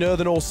Carly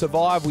Northern all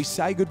survive. We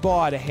say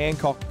goodbye to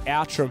Hancock,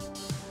 Outram,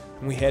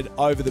 and we head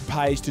over the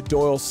page to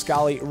Doyle,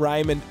 Scully,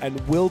 Raymond and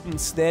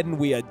Wildenstetten.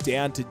 We are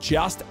down to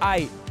just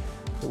 8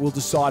 that will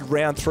decide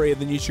round 3 of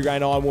the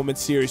Nutri-Grain Ironwoman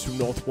series from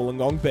North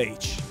Wollongong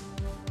Beach.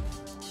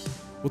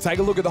 We'll take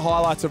a look at the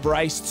highlights of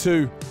race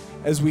 2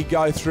 as we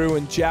go through,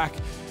 and Jack,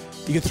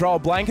 you could throw a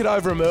blanket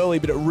over him early,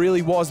 but it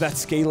really was that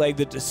ski leg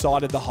that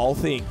decided the whole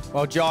thing.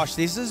 Well, Josh,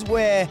 this is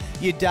where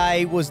your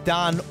day was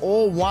done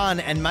or won,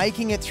 and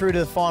making it through to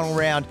the final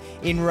round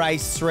in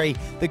race 3.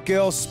 The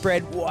girls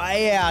spread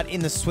way out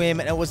in the swim,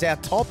 and it was our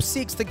top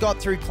 6 that got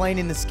through clean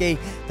in the ski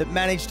that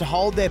managed to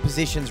hold their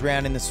positions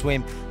round in the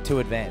swim to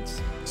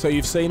advance. So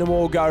you've seen them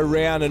all go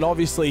round, and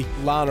obviously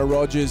Lana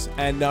Rogers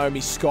and Naomi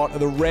Scott are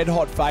the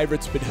red-hot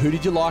favourites, but who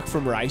did you like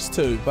from race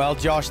 2? Well,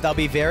 Josh, they'll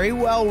be very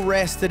well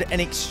rested and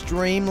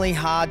extremely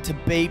hard to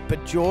beat,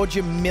 but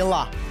Georgia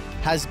Miller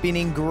has been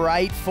in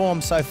great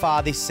form so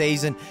far this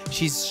season.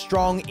 She's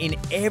strong in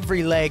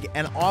every leg,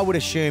 and I would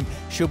assume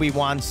she'll be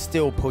one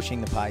still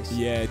pushing the pace.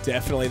 Yeah,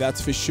 definitely, that's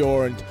for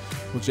sure. And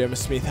well, Gemma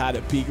Smith had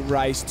a big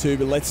race too,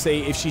 but let's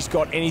see if she's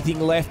got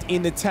anything left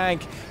in the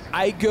tank.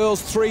 8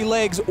 girls, 3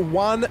 legs,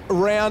 1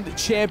 round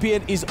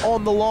champion is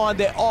on the line.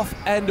 They're off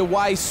and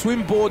away.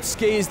 Swim, board,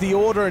 ski is the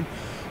order, and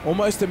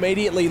almost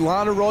immediately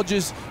Lana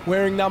Rogers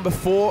wearing number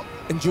 4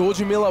 and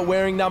Georgia Miller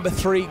wearing number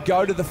 3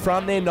 go to the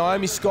front there.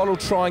 Naomi Scott will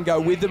try and go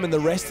with them, and the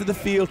rest of the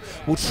field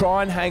will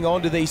try and hang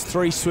on to these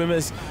 3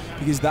 swimmers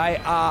because they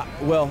are,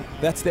 well,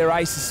 that's their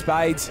ace of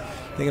spades.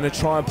 They're going to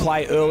try and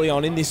play early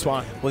on in this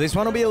one. Well, this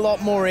one will be a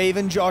lot more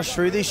even, Josh,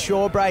 through this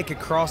shore break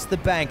across the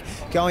bank.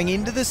 Going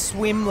into the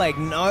swim leg,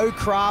 no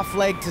craft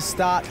leg to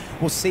start.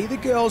 We'll see the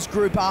girls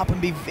group up and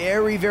be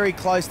very, very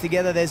close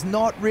together. There's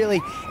not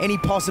really any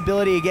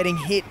possibility of getting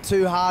hit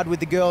too hard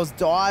with the girls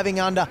diving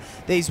under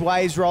these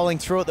waves rolling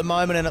through at the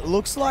moment, and it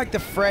looks like the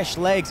fresh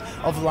legs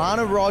of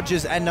Lana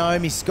Rogers and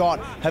Naomi Scott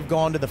have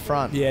gone to the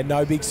front. Yeah,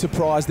 no big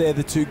surprise there.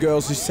 The 2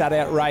 girls who sat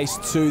out race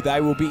 2, they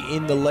will be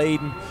in the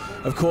lead. And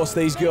of course,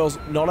 these girls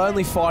not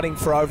only fighting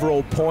for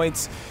overall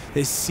points,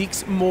 there's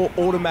 6 more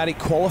automatic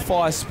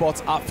qualifier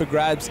spots up for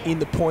grabs in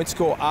the point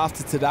score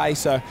after today.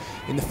 So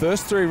in the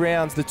first 3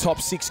 rounds, the top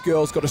 6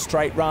 girls got a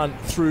straight run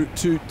through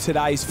to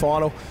today's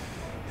final.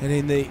 And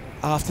in the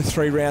after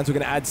 3 rounds, we're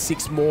going to add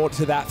 6 more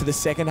to that for the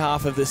second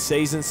half of the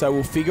season. So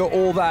we'll figure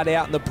all that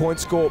out in the point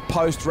score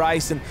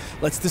post-race, and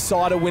let's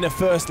decide a winner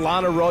first.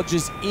 Lana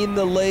Rogers in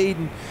the lead,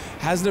 and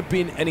hasn't it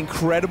been an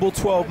incredible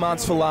 12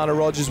 months for Lana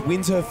Rogers?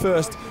 Wins her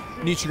first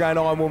Nutri-Grain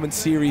Ironwoman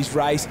Series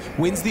race,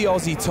 wins the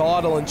Aussie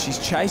title, and she's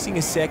chasing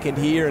a second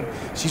here,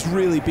 and she's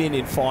really been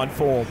in fine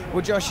form.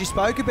 Well, Josh, you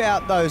spoke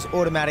about those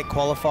automatic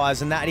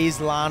qualifiers, and that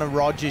is Lana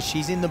Rogers.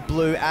 She's in the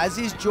blue, as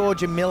is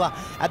Georgia Miller.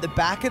 At the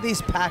back of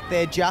this pack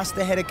there, just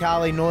ahead of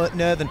Carly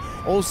Northern,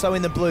 also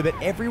in the blue, but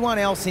everyone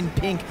else in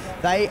pink.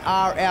 They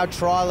are our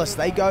trialists.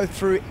 They go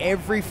through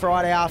every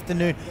Friday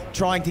afternoon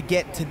trying to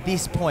get to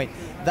this point.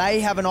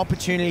 They have an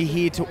opportunity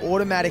here to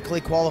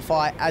automatically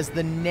qualify as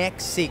the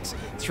next 6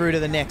 through to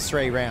the next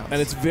 3 rounds. And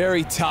it's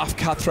very tough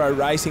cutthroat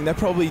racing. They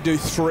probably do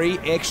 3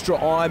 extra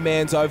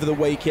Ironmans over the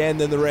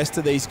weekend than the rest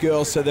of these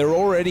girls, so they're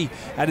already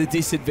at a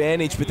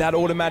disadvantage, but that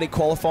automatic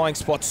qualifying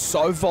spot's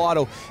so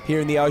vital here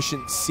in the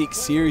Ocean 6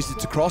 series.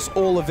 It's across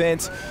all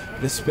events,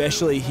 but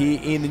especially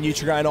here in the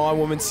Nutri-Grain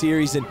Ironwoman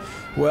series. And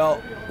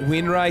well,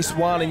 win race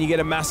 1 and you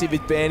get a massive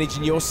advantage,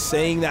 and you're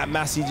seeing that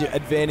massive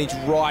advantage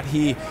right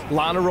here.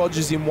 Lana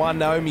Rogers in 1,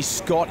 Naomi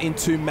Scott in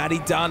 2, Maddie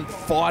Dunn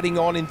fighting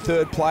on in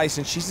 3rd place,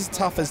 and she's as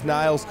tough as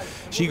nails.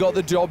 She got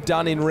the job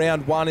done in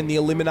round 1 in the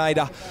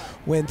Eliminator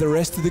when the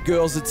rest of the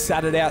girls had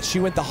sat it out. She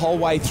went the whole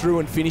way through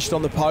and finished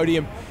on the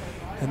podium.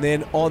 And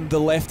then on the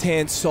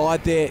left-hand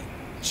side there,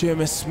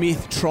 Gemma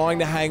Smith trying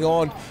to hang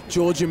on.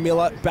 Georgia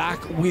Miller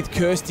back with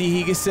Kirsty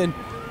Higginson,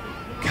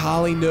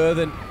 Carly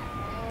Northern,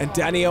 and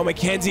Danielle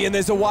McKenzie, and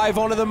there's a wave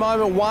on at the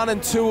moment. 1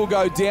 and 2 will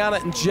go down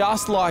it, and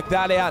just like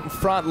that out in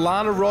front,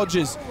 Lana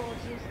Rogers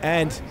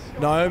and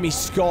Naomi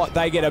Scott,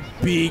 they get a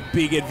big,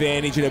 big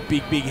advantage and a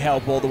big, big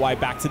help all the way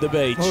back to the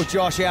beach. Oh,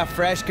 Josh, our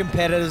fresh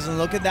competitors, and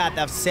look at that.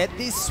 They've set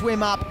this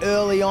swim up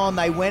early on.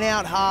 They went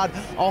out hard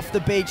off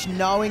the beach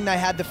knowing they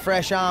had the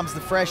fresh arms,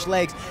 the fresh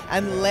legs,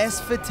 and less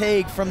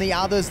fatigue from the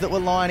others that were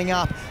lining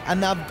up,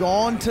 and they've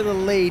gone to the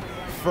lead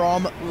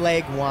from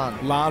leg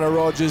 1. Lana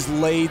Rogers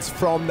leads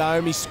from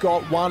Naomi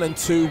Scott 1 and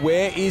 2.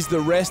 Where is the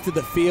rest of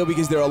the field?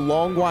 Because they're a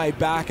long way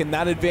back, and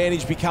that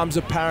advantage becomes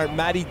apparent.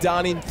 Maddie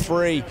Dunn in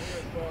 3.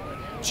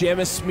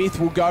 Gemma Smith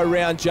will go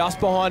round just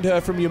behind her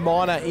from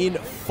Yamina in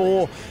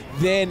 4.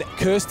 then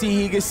Kirsty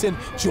Higginson.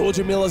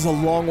 Georgia Miller's a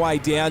long way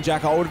down,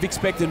 Jack. I would have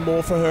expected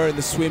more for her in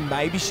the swim.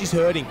 Maybe she's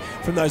hurting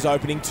from those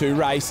opening 2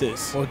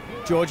 races. Well,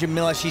 Georgia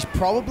Miller, she's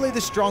probably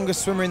the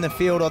strongest swimmer in the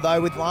field,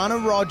 although with Lana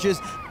Rogers,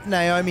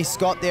 Naomi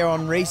Scott there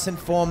on recent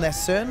form, they're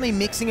certainly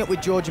mixing it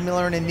with Georgia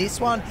Miller, and in this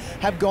one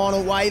have gone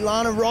away.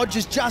 Lana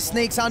Rogers just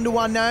sneaks under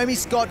one. Naomi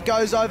Scott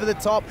goes over the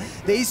top.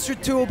 These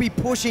two will be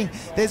pushing.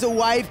 There's a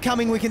wave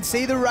coming. We can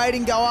see the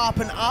rating go up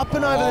and over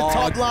the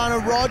top. Lana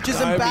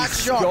Rogers and back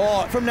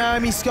shot from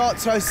Naomi Scott.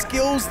 So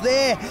skills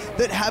there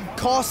that have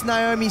cost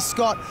Naomi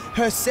Scott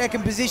her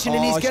second position,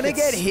 and he's going to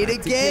get hit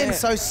again.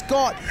 So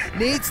Scott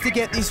needs to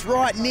get this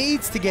right,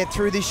 needs to get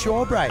through this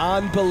shore break.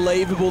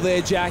 Unbelievable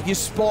there, Jack. You're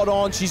spot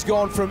on. She's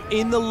gone from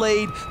in the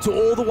lead to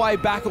all the way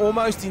back,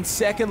 almost in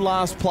second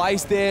last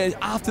place there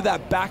after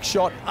that back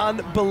shot.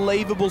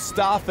 Unbelievable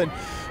stuff. And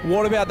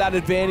what about that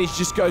advantage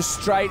just goes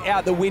straight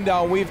out the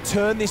window, and we've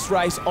turned this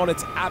race on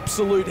its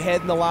absolute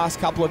head in the last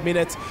couple of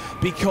minutes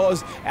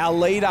because our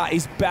leader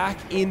is back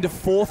into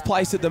 4th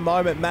place at the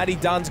moment. Maddie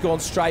Dunn's gone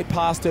straight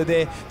past her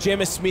there.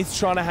 Gemma Smith's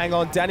trying to hang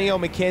on. Danielle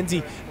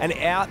McKenzie, and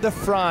out the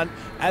front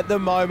at the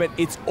moment,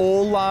 it's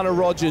all Lana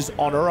Rogers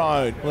on her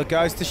own. Well, it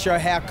goes to show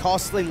how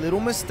costly little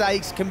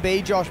mistakes can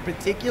be, Josh,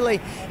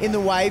 particularly in the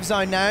wave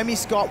zone. Naomi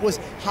Scott was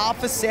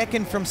half a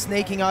second from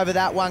sneaking over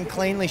that one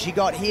cleanly. She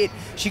got hit,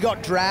 she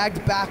got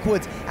dragged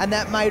backwards, and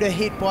that made her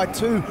hit by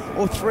 2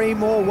 or 3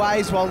 more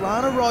waves, while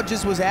Lana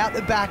Rogers was out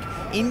the back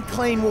in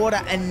clean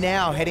water and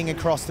now heading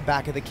across the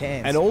back of the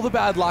cans. And all the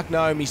bad luck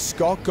Naomi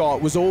Scott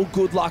got was all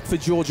good luck for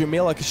Georgia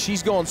Miller, because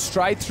she's gone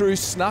straight through,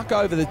 snuck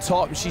over the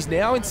top, and she's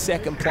now in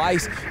 2nd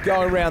place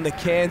going around the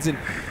cans. And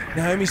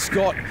Naomi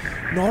Scott,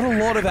 not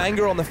a lot of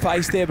anger on the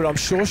face there, but I'm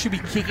sure she'll be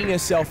kicking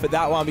herself at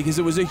that one because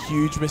it was a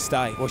huge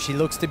mistake. Well, she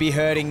looks to be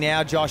hurting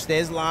now, Josh.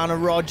 There's Lana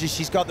Rogers.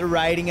 She's got the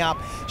rating up.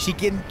 She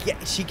can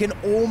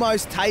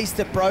almost taste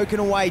it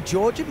broken away.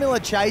 Georgia Miller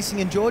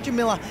chasing, and Georgia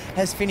Miller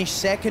has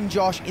finished 2nd,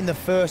 Josh, in the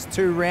first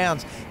 2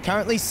 rounds.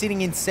 Currently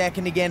sitting in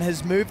 2nd again,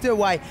 has moved her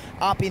way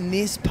up in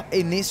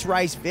this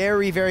race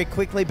very, very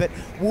quickly, but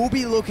will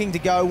be looking to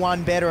go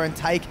one better and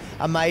take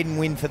a maiden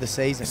win for the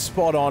season.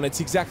 Spot on. It's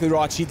exactly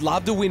right. She'd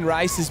love to win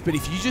races, but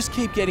if you just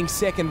keep getting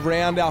 2nd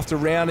round after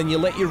round and you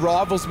let your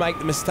rivals make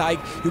the mistake,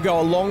 you'll go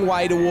a long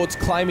way towards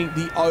claiming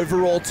the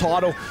overall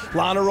title.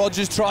 Lana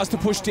Rogers tries to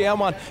push down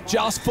one,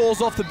 just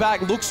falls off the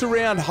back, looks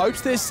around,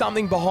 hopes there's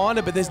something behind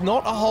her, but there's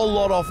not a whole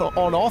lot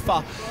on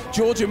offer.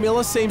 Georgia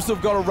Miller seems to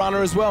have got a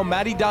runner as well.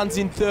 Maddie Dunn's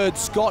in 3rd,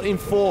 Scott in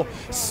 4,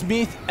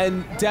 Smith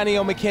and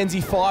Danielle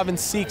McKenzie 5 and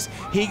 6.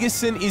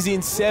 Higginson is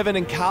in 7,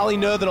 and Carly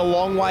Nerthen a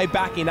long way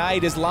back in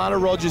 8 as Lana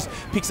Rogers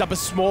picks up a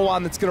small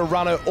one that's going to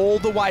run her all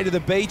the way to the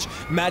beach.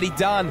 Maddie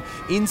Dunn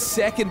in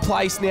 2nd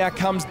place now,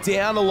 comes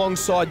down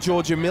alongside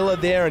Georgia Miller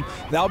there, and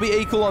they'll be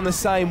equal on the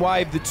same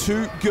wave. The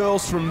 2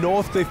 girls from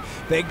Northcliffe,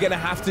 they're going to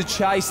have to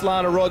chase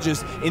Lana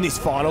Rogers in this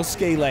final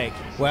ski leg.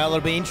 Well,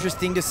 it'll be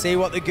interesting to see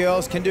what the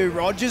girls can do.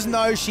 Rogers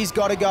knows she's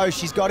got to go.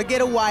 She's got to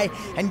get away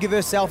and give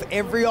herself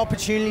every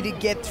opportunity to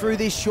get through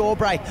this shore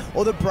break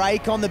or the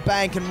break on the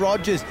bank, and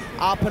Rogers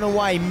up and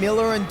away.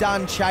 Miller and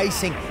Dunn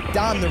chasing.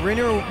 Dunn, the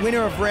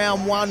winner of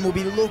round 1, will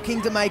be looking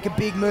to make a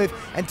big move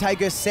and take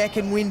her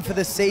 2nd win for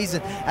the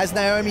season as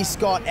Naomi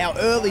Scott, our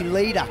early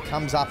leader,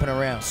 comes up and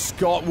around.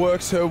 Scott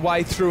works her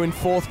way through in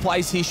 4th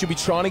place here. She'll be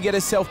trying to get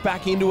herself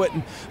back into it,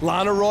 and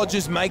Lana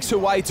Rogers makes her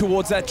way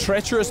towards that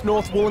treacherous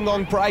North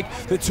Wollongong break.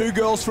 The 2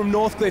 girls from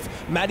Northcliffe,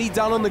 Maddie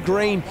Dunn on the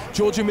green,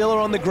 Georgia Miller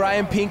on the grey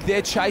and pink.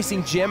 They're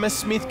chasing. Gemma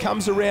Smith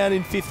comes around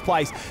in 5th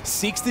place.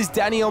 6th is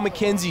Danielle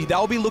McKenzie.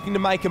 They'll be looking to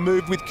make a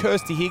move with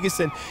Kirsty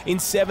Higginson in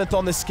 7th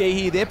on the ski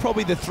here. They're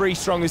probably the 3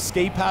 strongest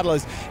ski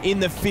paddlers in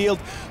the field.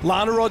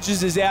 Lana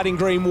Rogers is out in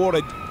green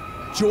water.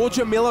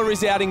 Georgia Miller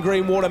is out in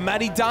green water.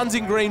 Maddie Dunn's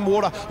in green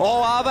water.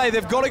 Oh, are they?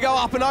 They've got to go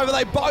up and over.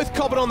 They both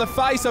cop it on the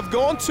face. I've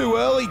gone too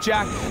early,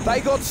 Jack.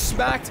 They got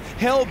smacked,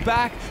 held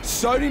back.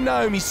 So did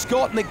Naomi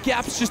Scott, and the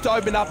gap's just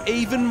opened up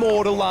even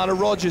more to Lana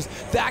Rogers.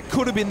 That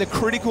could have been the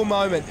critical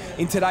moment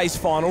in today's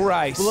final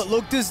race. Well, it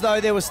looked as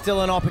though there was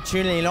still an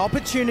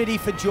opportunity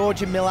for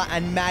Georgia Miller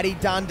and Maddie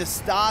Dunn to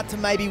start to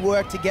maybe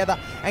work together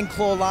and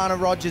claw Lana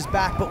Rogers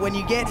back. But when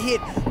you get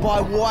hit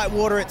by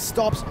whitewater, it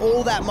stops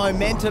all that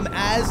momentum,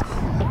 as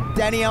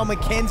Danielle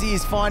McKenzie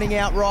is finding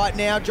out right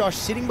now, Josh,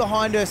 sitting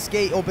behind her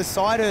ski or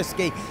beside her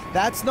ski.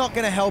 That's not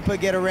going to help her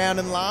get around,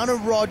 and Lana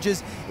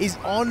Rogers is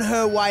on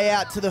her way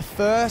out to the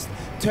first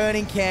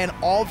turning can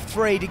of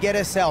 3 to get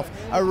herself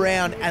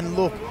around and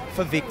look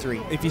for victory.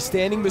 If you're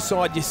standing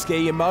beside your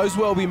ski, you might as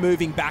well be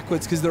moving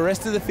backwards because the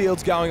rest of the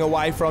field's going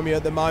away from you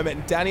at the moment.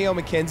 And Danielle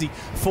McKenzie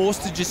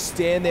forced to just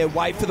stand there,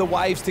 wait for the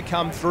waves to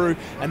come through,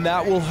 and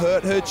that will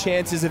hurt her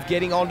chances of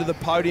getting onto the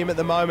podium at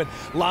the moment.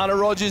 Lana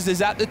Rogers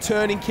is at the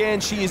turning can.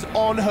 She is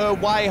on her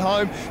way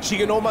home. She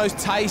can almost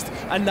taste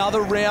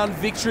another round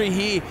victory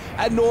here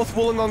at North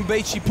Wollongong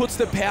Beach. She puts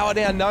the power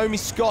down. Naomi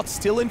Scott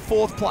still in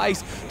 4th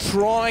place,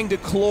 trying to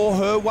claw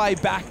her way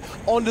back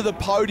onto the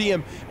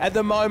podium at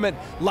the moment.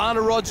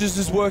 Lana Rogers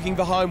is working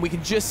for home. We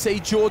can just see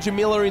Georgia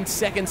Miller in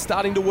second,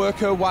 starting to work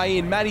her way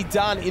in. Maddie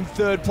Dunn in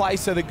third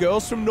place. So the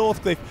girls from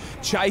Northcliffe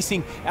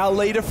chasing our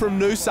leader from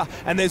Noosa,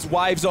 and there's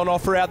waves on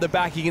offer out the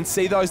back. You can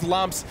see those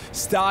lumps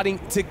starting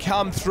to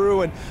come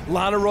through, and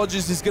Lana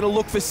Rogers is going to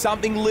look for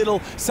something little,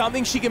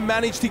 something she can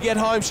manage to get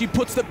home. She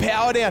puts the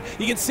power down.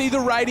 You can see the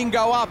rating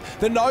go up.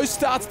 The nose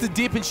starts to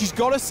dip, and she's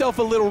got herself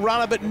a little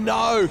runner, but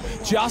no,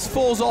 just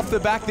falls off the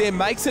back there,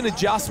 makes an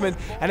adjustment,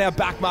 and our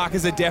back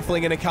markers are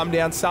definitely going to come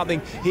down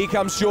something. Here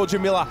comes Georgia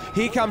Miller.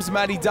 Here comes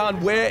Maddie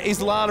Dunn. Where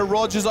is Lana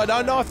Rogers? I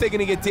don't know if they're going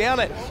to get down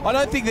it. I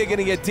don't think they're going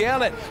to get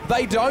down it.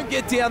 They don't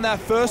get down that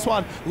first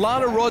one.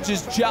 Lana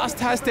Rogers just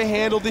has to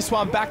handle this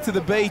one back to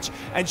the beach,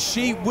 and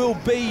she will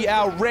be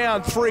our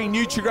round 3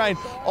 Nutri-Grain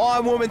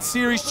Ironwoman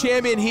Series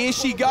champion. Here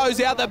she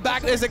goes out the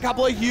back. There's a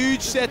couple of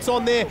huge sets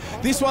on there.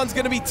 This one's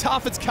going to be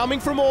tough. It's coming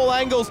from all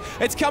angles.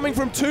 It's coming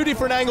from 2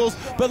 different angles,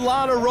 but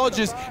Lana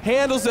Rogers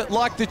handles it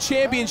like the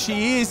champion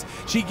she is.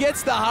 She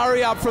gets the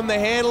hurry up from the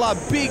handler.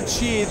 Big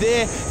cheer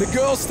there. The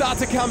girls start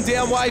to come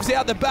down, waves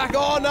out the back.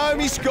 Oh,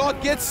 Naomi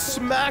Scott gets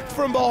smacked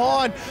from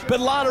behind, but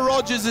Lana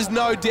Rogers is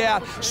no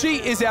doubt. She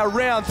is our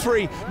round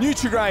 3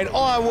 Nutri-Grain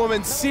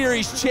Ironwoman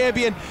Series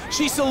champion.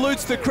 She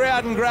salutes the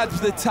crowd and grabs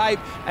the tape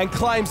and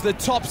claims the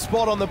top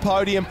spot on the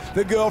podium.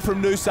 The girl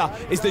from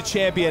Noosa is the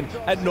champion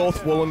at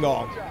North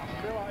Wollongong.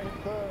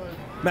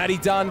 Maddie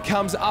Dunn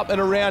comes up and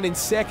around in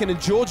second,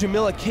 and Georgia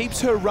Miller keeps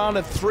her run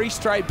of 3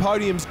 straight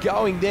podiums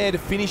going there to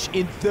finish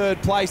in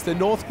third place. The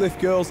Northcliffe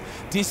girls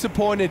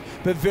disappointed,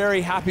 but very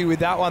happy with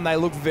that one. They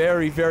look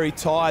very, very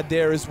tired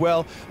there as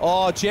well.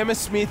 Oh, Gemma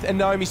Smith and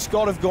Naomi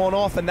Scott have gone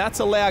off, and that's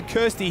allowed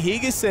Kirsty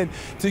Higginson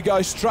to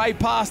go straight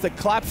past. A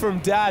clap from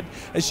Dad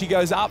as she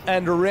goes up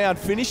and around,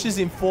 finishes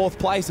in 4th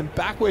place and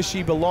back where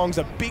she belongs.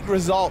 A big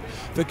result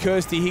for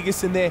Kirsty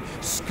Higginson there.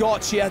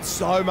 Scott, she had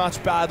so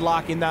much bad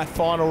luck in that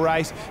final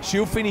race.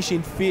 She'll finish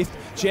in 5th.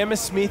 Gemma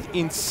Smith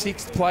in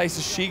 6th place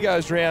as she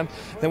goes round.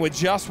 Then we're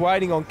just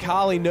waiting on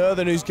Carly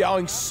Northern, who's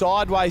going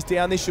sideways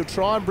down this. She'll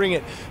try and bring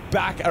it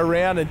back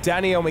around, and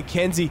Danielle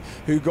McKenzie,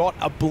 who got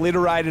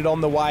obliterated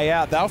on the way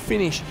out. They'll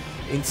finish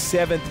in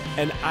 7th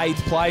and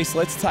 8th place.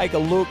 Let's take a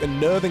look, and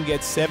Northern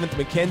gets 7th,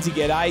 McKenzie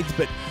get 8th,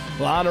 but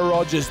Lana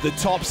Rogers, the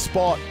top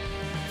spot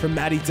from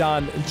Maddie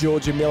Dunn and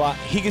Georgia Miller.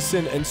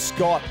 Higginson and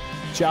Scott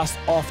just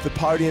off the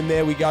podium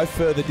there. We go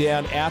further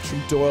down.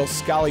 Outram Doyle,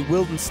 Scully,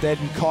 Wilton,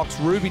 Snedden, Cox,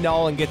 Ruby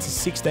Nolan gets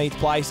a 16th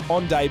place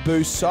on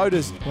debut. So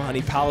does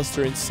Lani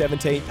Pallister in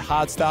 17th.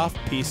 Hardstaff,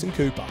 Pearson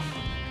Cooper.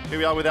 Here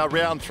we are with our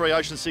round 3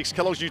 Ocean6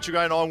 Kellogg's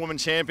Nutri-Grain Ironwoman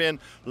champion,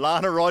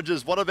 Lana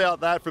Rogers. What about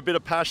that for a bit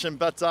of passion?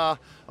 But I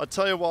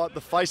tell you what, the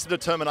face of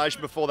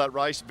determination before that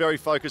race, very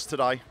focused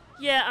today.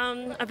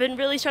 Yeah, I've been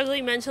really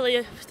struggling mentally,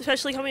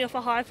 especially coming off a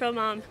high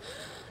from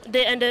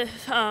the end of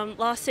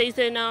last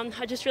season.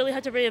 I just really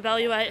had to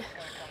reevaluate,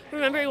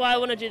 remembering why I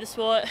want to do the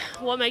sport,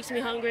 what makes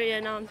me hungry,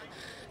 and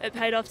it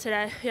paid off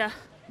today, yeah.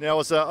 Now,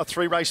 it's a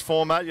 3-race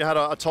format. You had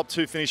a top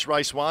 2 finish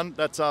race 1.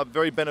 That's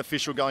very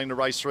beneficial going to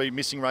race 3,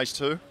 missing race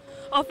 2.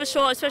 Oh, for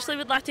sure, especially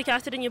with lactic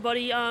acid in your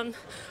body. I'd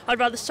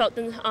rather stop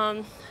than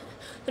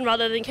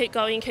rather than keep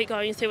going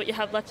and see what you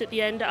have left at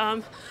the end.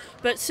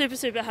 But super,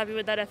 super happy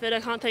with that effort.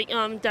 I can't thank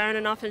Darren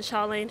enough and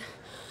Charlene.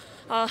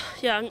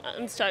 Yeah,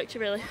 I'm stoked,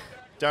 really.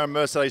 Darren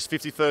Mercedes'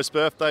 51st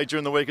birthday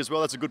during the week as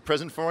well. That's a good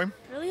present for him.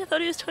 Really? I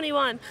thought he was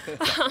 21.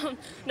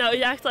 No,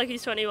 he acts like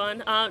he's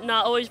 21. No,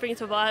 always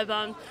brings a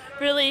vibe.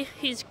 Really,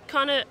 he's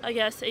kind of, I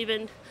guess,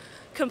 even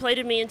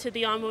completed me into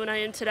the Ironwoman I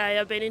am today.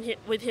 I've been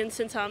with him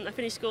since I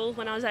finished school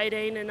when I was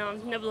 18,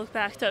 and never looked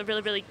back. So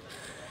really, really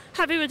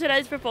happy with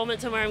today's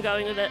performance and where I'm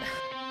going with it.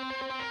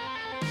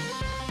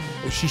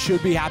 Well, she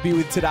should be happy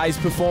with today's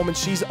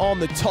performance. She's on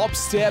the top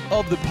step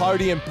of the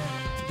podium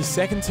for the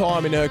 2nd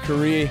time in her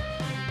career.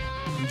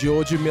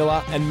 Georgia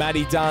Miller and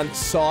Maddie Dunn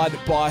side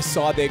by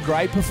side. Their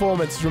great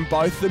performance from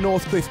both the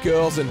Northcliffe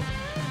girls, and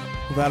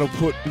that'll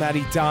put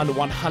Maddie Dunn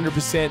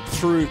 100%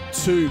 through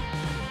to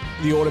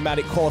the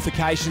automatic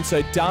qualification.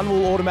 So Dunn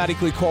will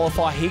automatically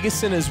qualify.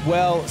 Higginson as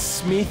well.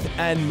 Smith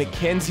and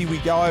McKenzie. We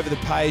go over the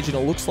page, and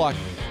it looks like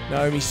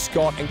Naomi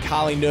Scott and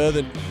Carly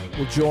Northern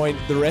will join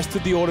the rest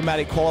of the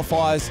automatic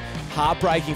qualifiers. Heartbreaking